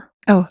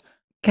Ta.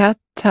 買っ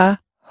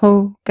た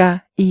方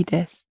がいい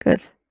です。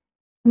 Good.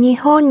 日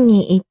本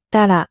に行っ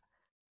たら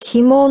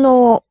着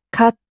物を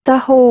買った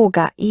方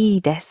がい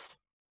いです。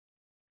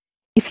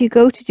If you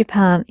go to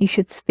Japan, you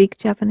should speak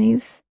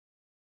Japanese.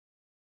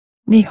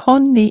 日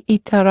本に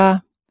行った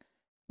ら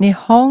日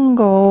本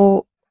語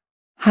を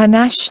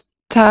話し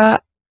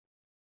た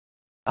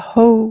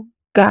方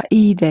が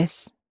いいで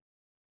す。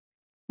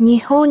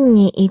日本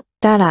に行っ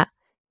たら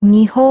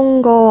日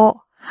本語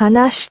を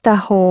話した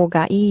方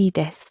がいい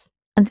です。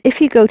And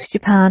if you go to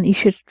Japan, you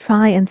should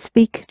try and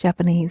speak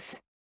Japanese.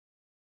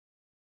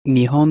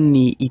 日本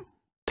に行っ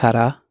た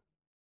ら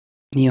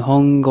日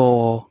本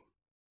語を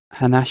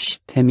話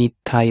してみ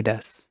たい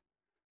です。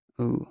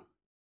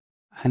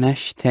話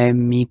して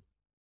み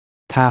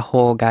た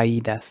方がい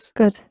いです。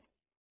 Good.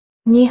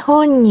 日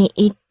本に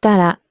行った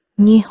ら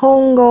日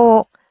本語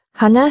を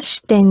話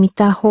してみ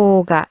た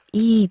方が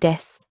いいで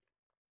す。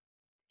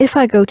If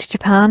I go to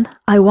Japan,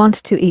 I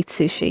want to eat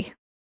sushi.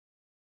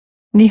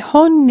 日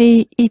本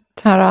に行っ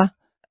たら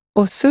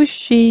お寿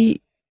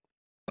司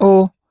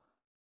を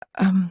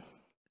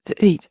to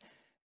eat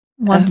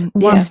Want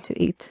to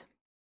eat.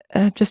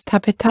 just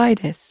食べたい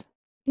です。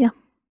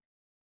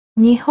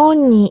日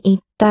本に行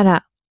った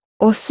ら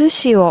お寿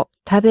司を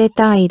食べ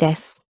たいで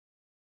す。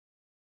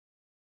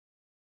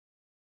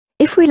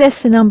If we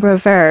list a number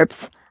of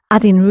verbs,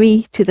 adding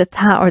re to the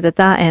ta or the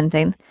da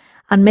ending,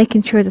 and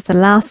making sure that the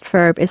last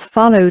verb is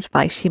followed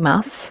by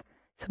shimas,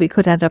 so we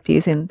could end up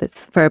using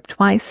this verb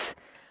twice,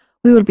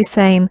 we will be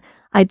saying,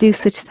 I do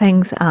such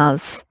things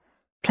as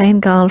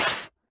playing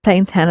golf,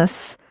 playing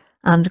tennis,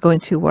 and going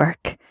to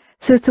work.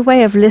 So it's a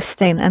way of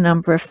listing a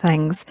number of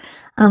things.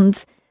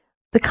 And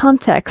the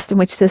context in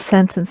which this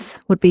sentence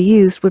would be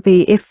used would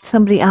be if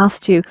somebody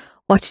asked you,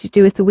 what did you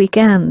do at the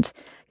weekend?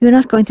 You're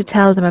not going to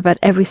tell them about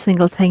every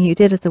single thing you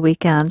did at the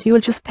weekend. You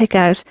will just pick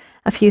out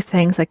a few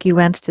things, like you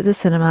went to the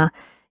cinema,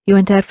 you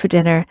went out for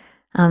dinner,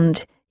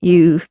 and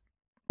you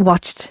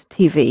watched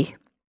TV.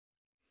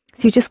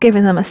 So you're just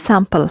giving them a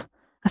sample,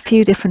 a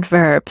few different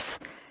verbs.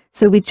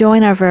 So we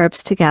join our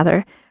verbs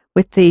together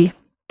with the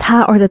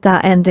ta or the da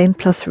ending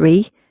plus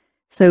re.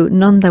 So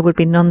nonda would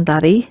be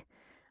nondari,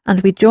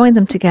 and we join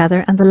them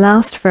together, and the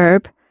last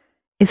verb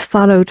is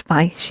followed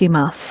by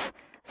shimas.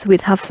 So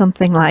we'd have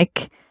something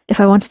like, if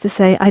I wanted to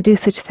say I do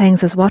such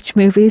things as watch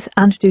movies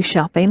and do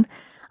shopping,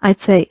 I'd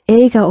say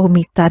eiga o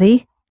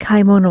mitari,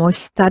 kaimono o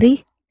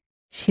shitari,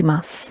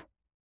 shimasu.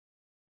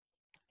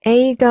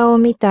 映画を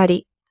見た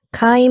り、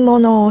買い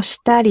物をし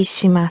たり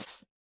しま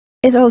す。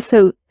 It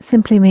also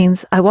simply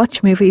means I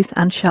watch movies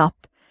and shop,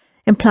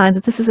 implying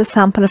that this is a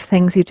sample of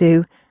things you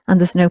do and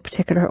there's no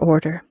particular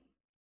order.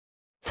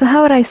 So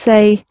how would I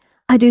say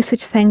I do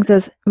such things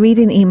as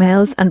reading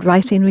emails and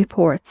writing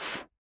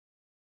reports?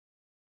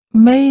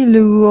 メー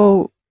ル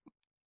を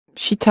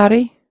した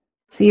り、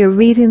 So you're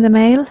reading the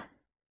mail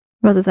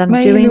rather than doing the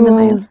メールを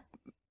mail.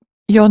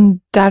 読ん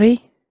だ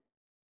り、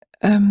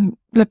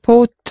レ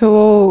ポー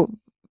トを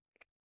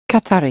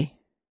語り、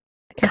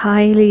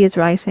 Kylie is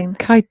writing.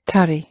 書い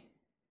たり、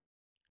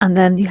 And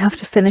then you have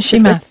to finish し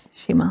it ま with す。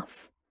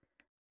 shimasu.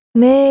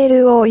 メー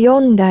ルを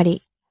読んだ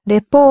り、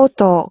レポー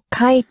トを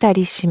書いた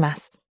りしま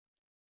す。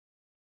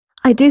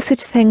 I do such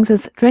things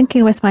as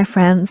drinking with my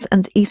friends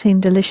and eating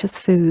delicious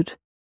food.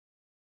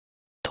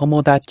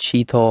 友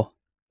達と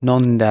飲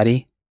んだ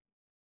り、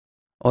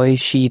おい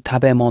しい食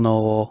べ物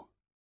を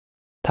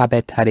食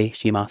べたり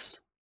しま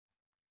す。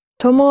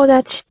友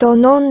達と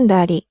飲ん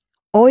だり、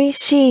美味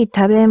しい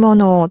食べ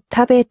物を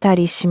食べた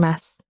りしま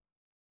す。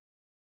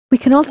 We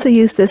can also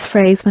use this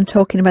phrase when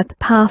talking about the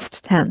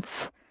past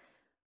tense.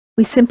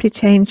 We simply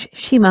change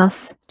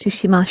shimasu to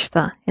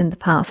shimashita in the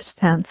past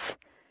tense.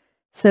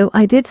 So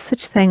I did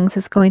such things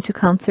as going to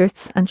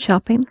concerts and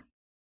shopping.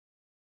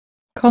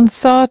 コン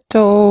サー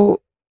ト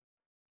を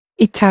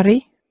行った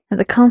り、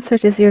 And the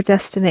concert is your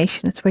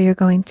destination. It's where you're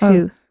going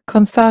to. コ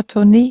ンサー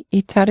トに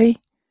行ったり、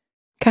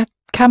買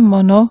い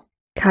物、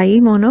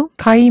 Kaimono.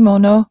 買い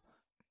物、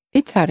行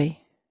ったり、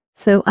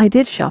 So I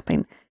did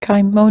shopping. 買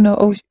い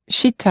物を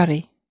した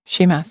り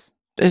します。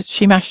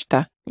しまし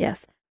た。Yes.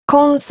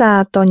 コン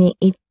サートに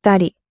行った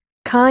り、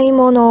買い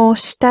物を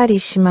したり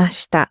しま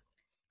した。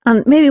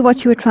 And maybe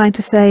what you were trying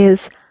to say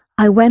is,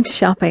 I went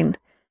shopping,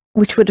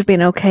 which would have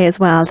been okay as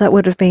well. That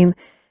would have been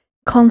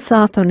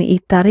konsato ni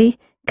ittari,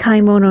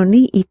 kaimono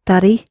ni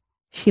ittari,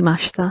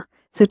 shimashita.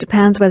 So it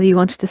depends whether you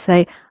wanted to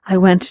say, I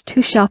went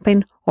to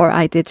shopping or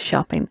I did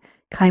shopping.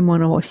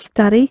 Kaimono o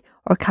shitari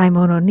or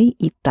kaimono ni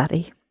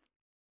ittari.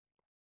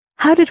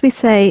 How did we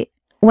say,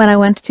 when I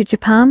went to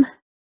Japan?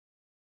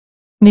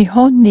 日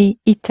本に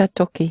行った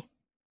とき、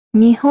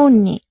日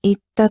本に行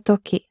ったと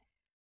き、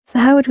 So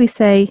how would we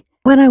say,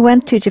 when I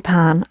went to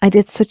Japan, I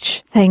did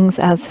such things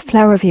as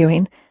flower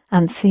viewing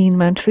and seeing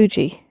Mount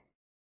Fuji.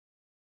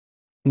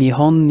 日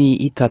本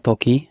にいたと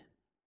き、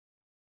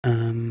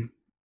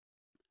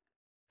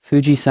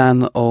富士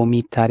山を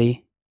見た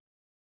り、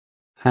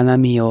花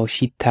見を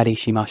したり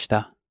しまし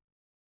た。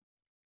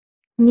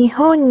日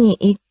本に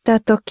行った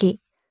とき、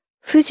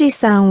富士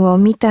山を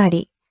見た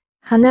り、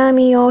花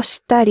見を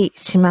したり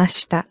しま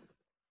した。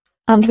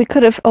 And we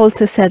could have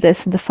also said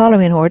this in the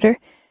following order.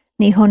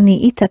 Nihon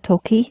ni ita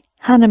toki,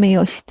 hanami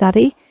o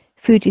shitari,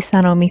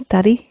 Fujisan o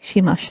mitari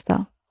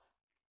shimashita.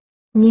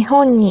 日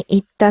本に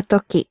行った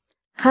とき、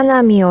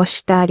花見を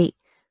したり、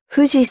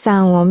富士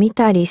山を見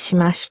たりし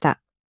ました。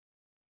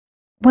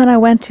 When I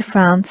went to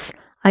France,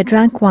 I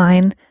drank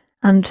wine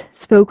and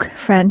spoke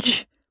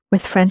French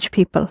with French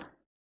people.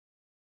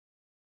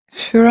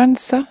 フラン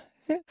ス、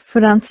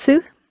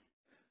Furansu?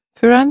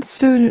 フラン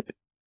ス、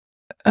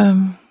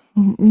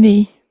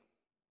に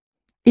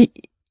行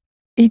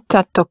っ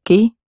たと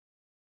き、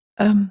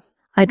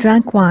I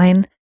drank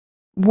wine.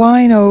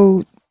 ワイン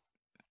を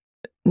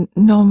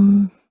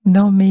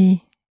飲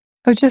み、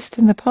oh, just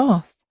in the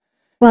past.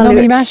 Well, 飲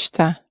み you're, まし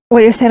た。 well,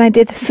 you're saying I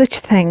did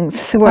such things.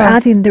 So we're Oh.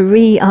 adding the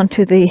re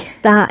onto the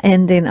da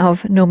ending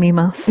of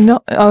nomimas.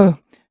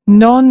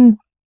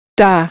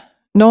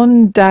飲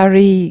んだ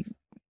り、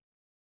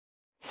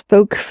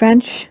 Spoke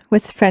French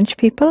with French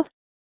people.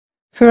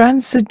 フラ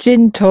ンス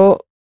人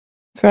と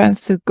フラン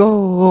ス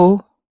語を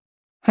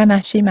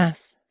話しま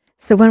す。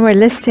 So when we're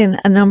listing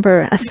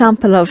a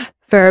sample of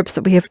verbs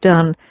that we have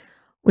done,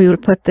 we will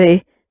put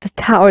the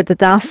ta or the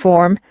da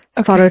form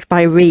Okay. followed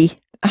by re.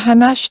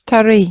 話し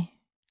たり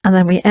And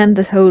then we end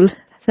the whole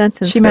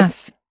sentence しま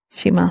す。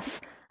 with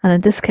shimas. And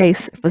in this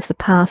case, it was the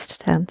past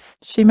tense.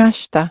 しま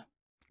した。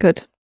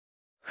 Good.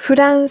 フ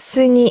ラン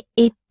スに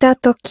行った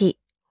とき、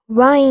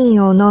ワイ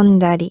ンを飲ん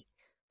だり、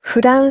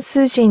フラン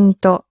ス人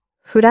と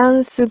フラ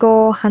ンス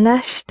語を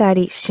話した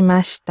りし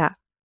ました。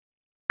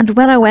 And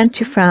when I went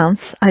to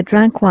France, I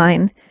drank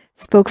wine,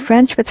 spoke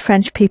French with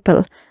French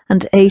people,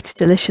 and ate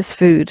delicious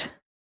food.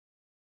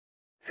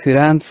 フ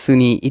ランス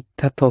に行っ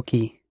たと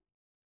き、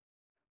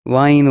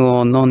ワイン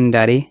を飲ん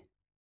だり、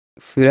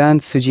フラン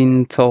ス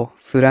人と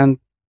フラン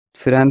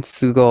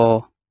ス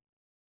語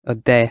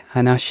で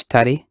話し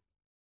たり、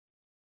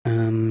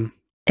Ate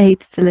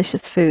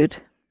delicious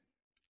food.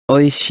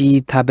 おいし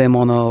い食べ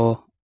物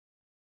を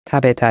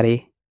食べた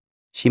り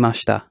しま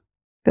した。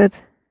Good.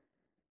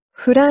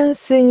 フラン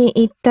スに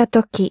行った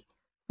とき、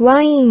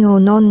ワインを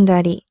飲ん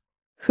だり、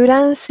フ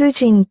ランス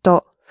人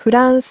とフ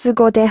ランス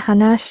語で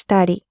話し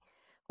たり、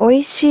美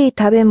味しい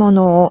食べ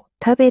物を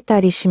食べた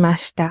りしま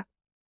した。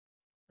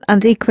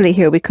And equally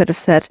here we could have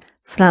said,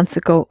 フラン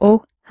ス語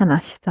を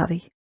話した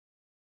り.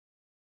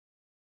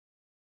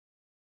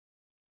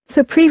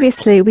 So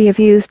previously we have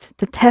used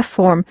the te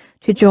form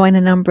to join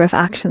a number of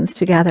actions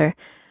together,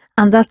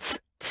 and that's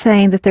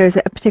saying that there's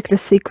a particular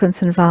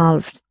sequence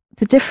involved.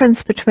 The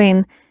difference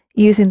between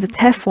using the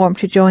te form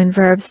to join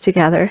verbs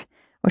together,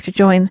 or to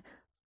join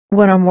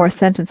one or more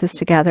sentences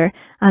together,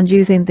 and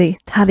using the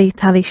tari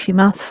tari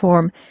shimasu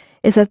form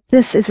is that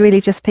this is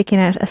really just picking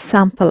out a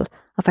sample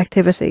of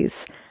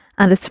activities,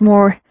 and it's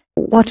more,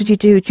 what did you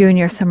do during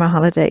your summer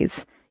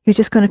holidays? You're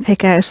just going to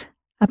pick out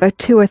about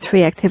 2 or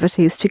 3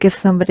 activities to give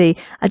somebody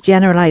a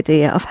general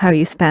idea of how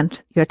you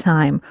spent your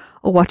time,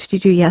 or what did you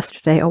do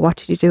yesterday, or what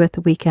did you do at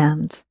the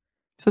weekend.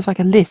 So it's like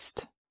a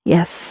list.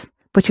 Yes,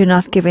 but you're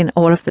not giving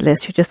all of the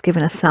list, you're just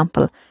giving a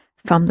sample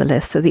from the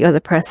list, so the other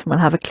person will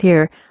have a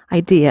clear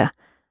idea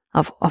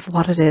of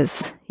what it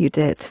is you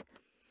did.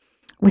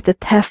 With the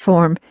te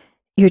form,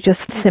 you're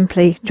just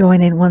simply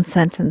joining one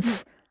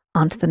sentence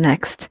onto the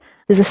next.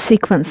 There's a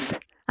sequence,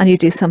 and you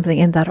do something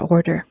in that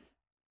order.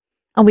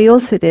 And we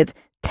also did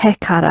te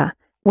kara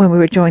when we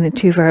were joining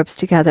 2 verbs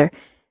together.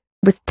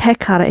 With te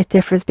kara it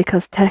differs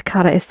because te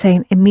kara is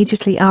saying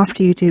immediately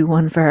after you do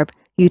one verb,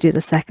 you do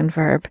the second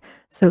verb.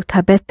 So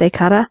tabete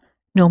kara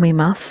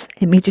nomimasu,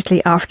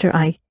 immediately after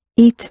I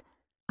eat,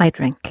 I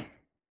drink.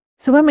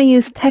 So when we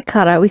use te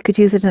kara, we could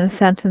use it in a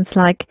sentence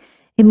like,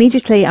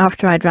 immediately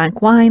after I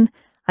drank wine,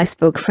 I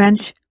spoke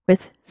French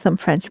with some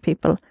French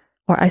people,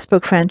 or I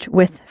spoke French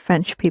with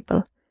French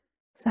people.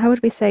 So how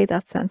would we say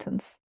that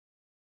sentence?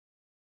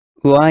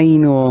 ワイ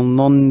ンを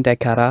飲んで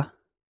から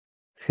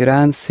フ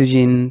ランス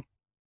人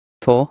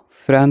と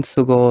フラン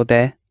ス語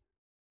で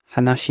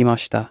話しま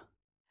した。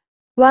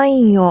ワ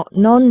インを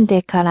飲ん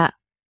でから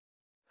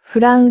フ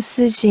ラン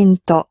ス人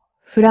と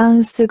フラ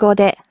ンス語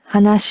で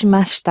話し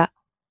ました。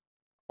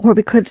Or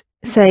we could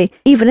say,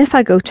 even if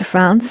I go to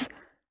France,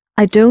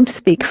 I don't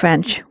speak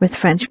French with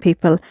French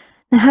people.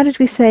 Now, how did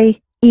we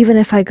say, even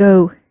if I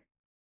go?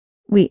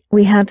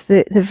 We had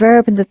the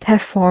verb in the te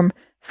form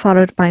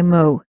followed by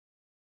mo.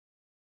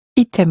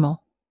 いて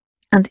も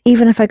And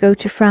even if I go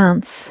to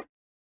France,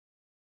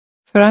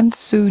 フラン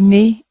ス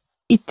に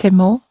いて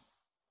も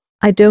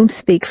I don't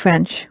speak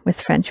French with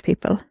French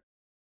people.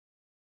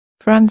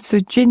 フラン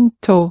ス人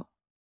と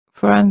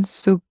フラン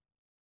ス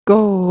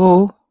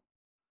語を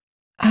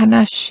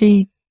話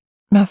し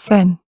ま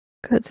せん。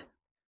Good.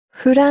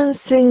 フラン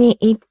スに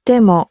行っ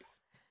ても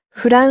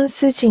フラン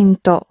ス人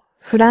と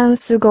フラン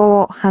ス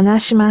語を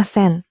話しま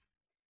せん。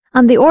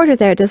And the order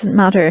there doesn't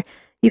matter.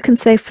 You can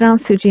say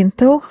fransujin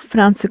to,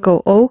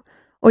 fransugo o,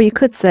 or you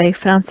could say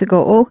fransugo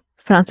o,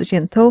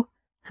 fransujin to,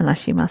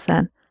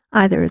 hanashimasen.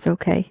 Either is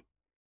okay.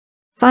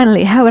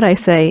 Finally, how would I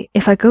say,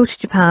 if I go to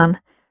Japan,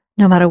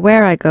 no matter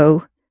where I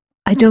go,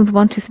 I don't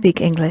want to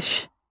speak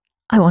English.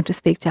 I want to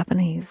speak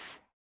Japanese.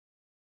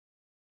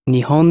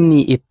 日本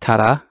に行った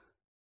ら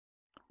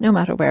No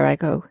matter where I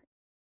go.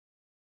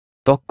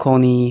 どこ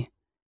に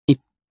行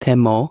って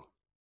も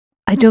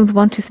I don't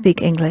want to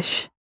speak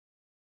English.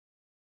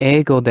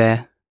 英語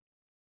で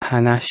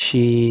話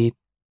し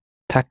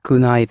たく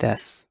ないで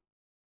す。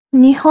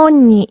日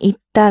本に行っ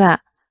た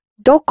ら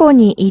どこ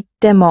に行っ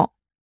ても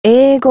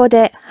英語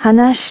で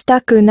話し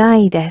たくな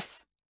いで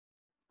す。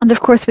And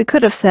of course we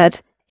could have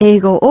said,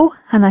 eigo o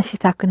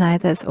hanashitakunai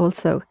desu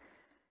also.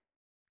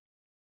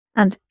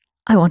 And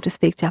I want to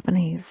speak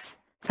Japanese.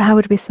 So how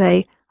would we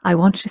say, I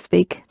want to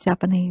speak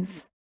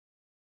Japanese?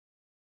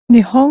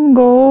 日本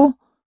語を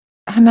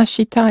話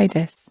したい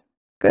です。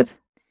Good.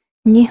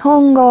 日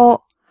本語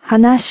を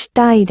話し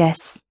たいで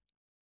す。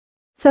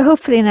So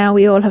hopefully now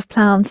we all have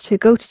plans to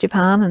go to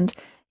Japan and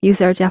use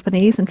our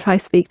Japanese and try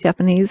speak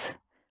Japanese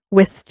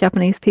with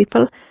Japanese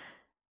people.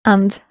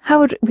 And how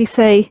would we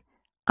say,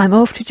 I'm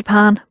off to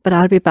Japan, but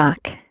I'll be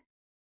back?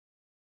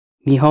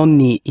 日本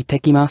に行って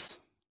きま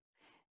す。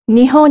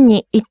日本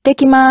に行って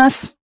きま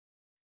す。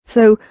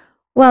So,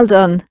 well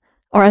done,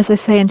 or as they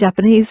say in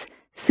Japanese,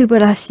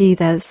 subarashi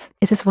desu.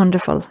 It is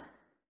wonderful.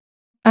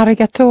 あり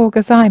がとう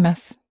ございま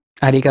す。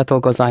ありがと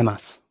うございま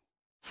す。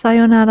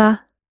Sayonara.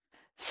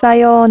 さ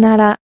ような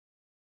ら。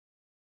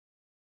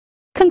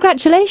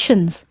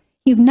Congratulations!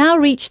 You've now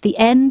reached the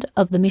end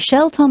of the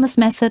Michel Thomas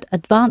Method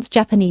Advanced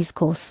Japanese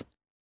course.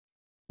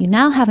 You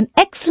now have an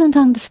excellent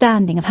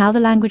understanding of how the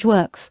language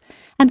works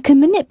and can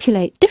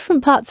manipulate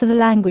different parts of the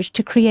language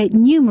to create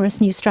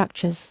numerous new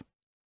structures.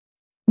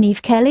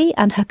 Niamh Kelly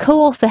and her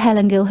co-author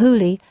Helen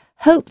Gilhooly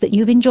hope that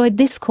you've enjoyed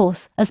this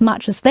course as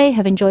much as they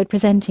have enjoyed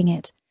presenting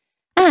it,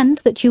 and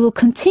that you will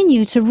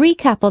continue to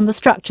recap on the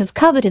structures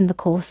covered in the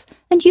course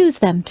and use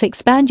them to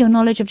expand your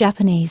knowledge of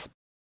Japanese.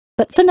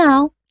 But for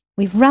now,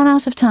 we've run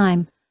out of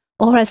time,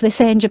 or as they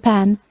say in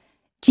Japan,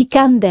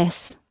 jikan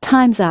desu,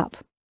 time's up.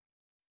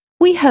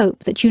 We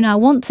hope that you now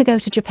want to go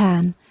to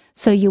Japan,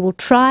 so you will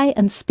try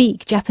and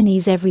speak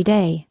Japanese every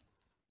day.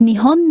 日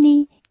本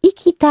に行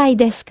きたい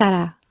ですか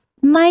ら、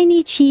毎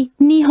日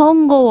日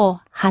本語を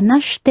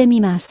話して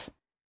みます。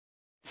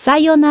さ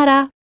よな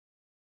ら。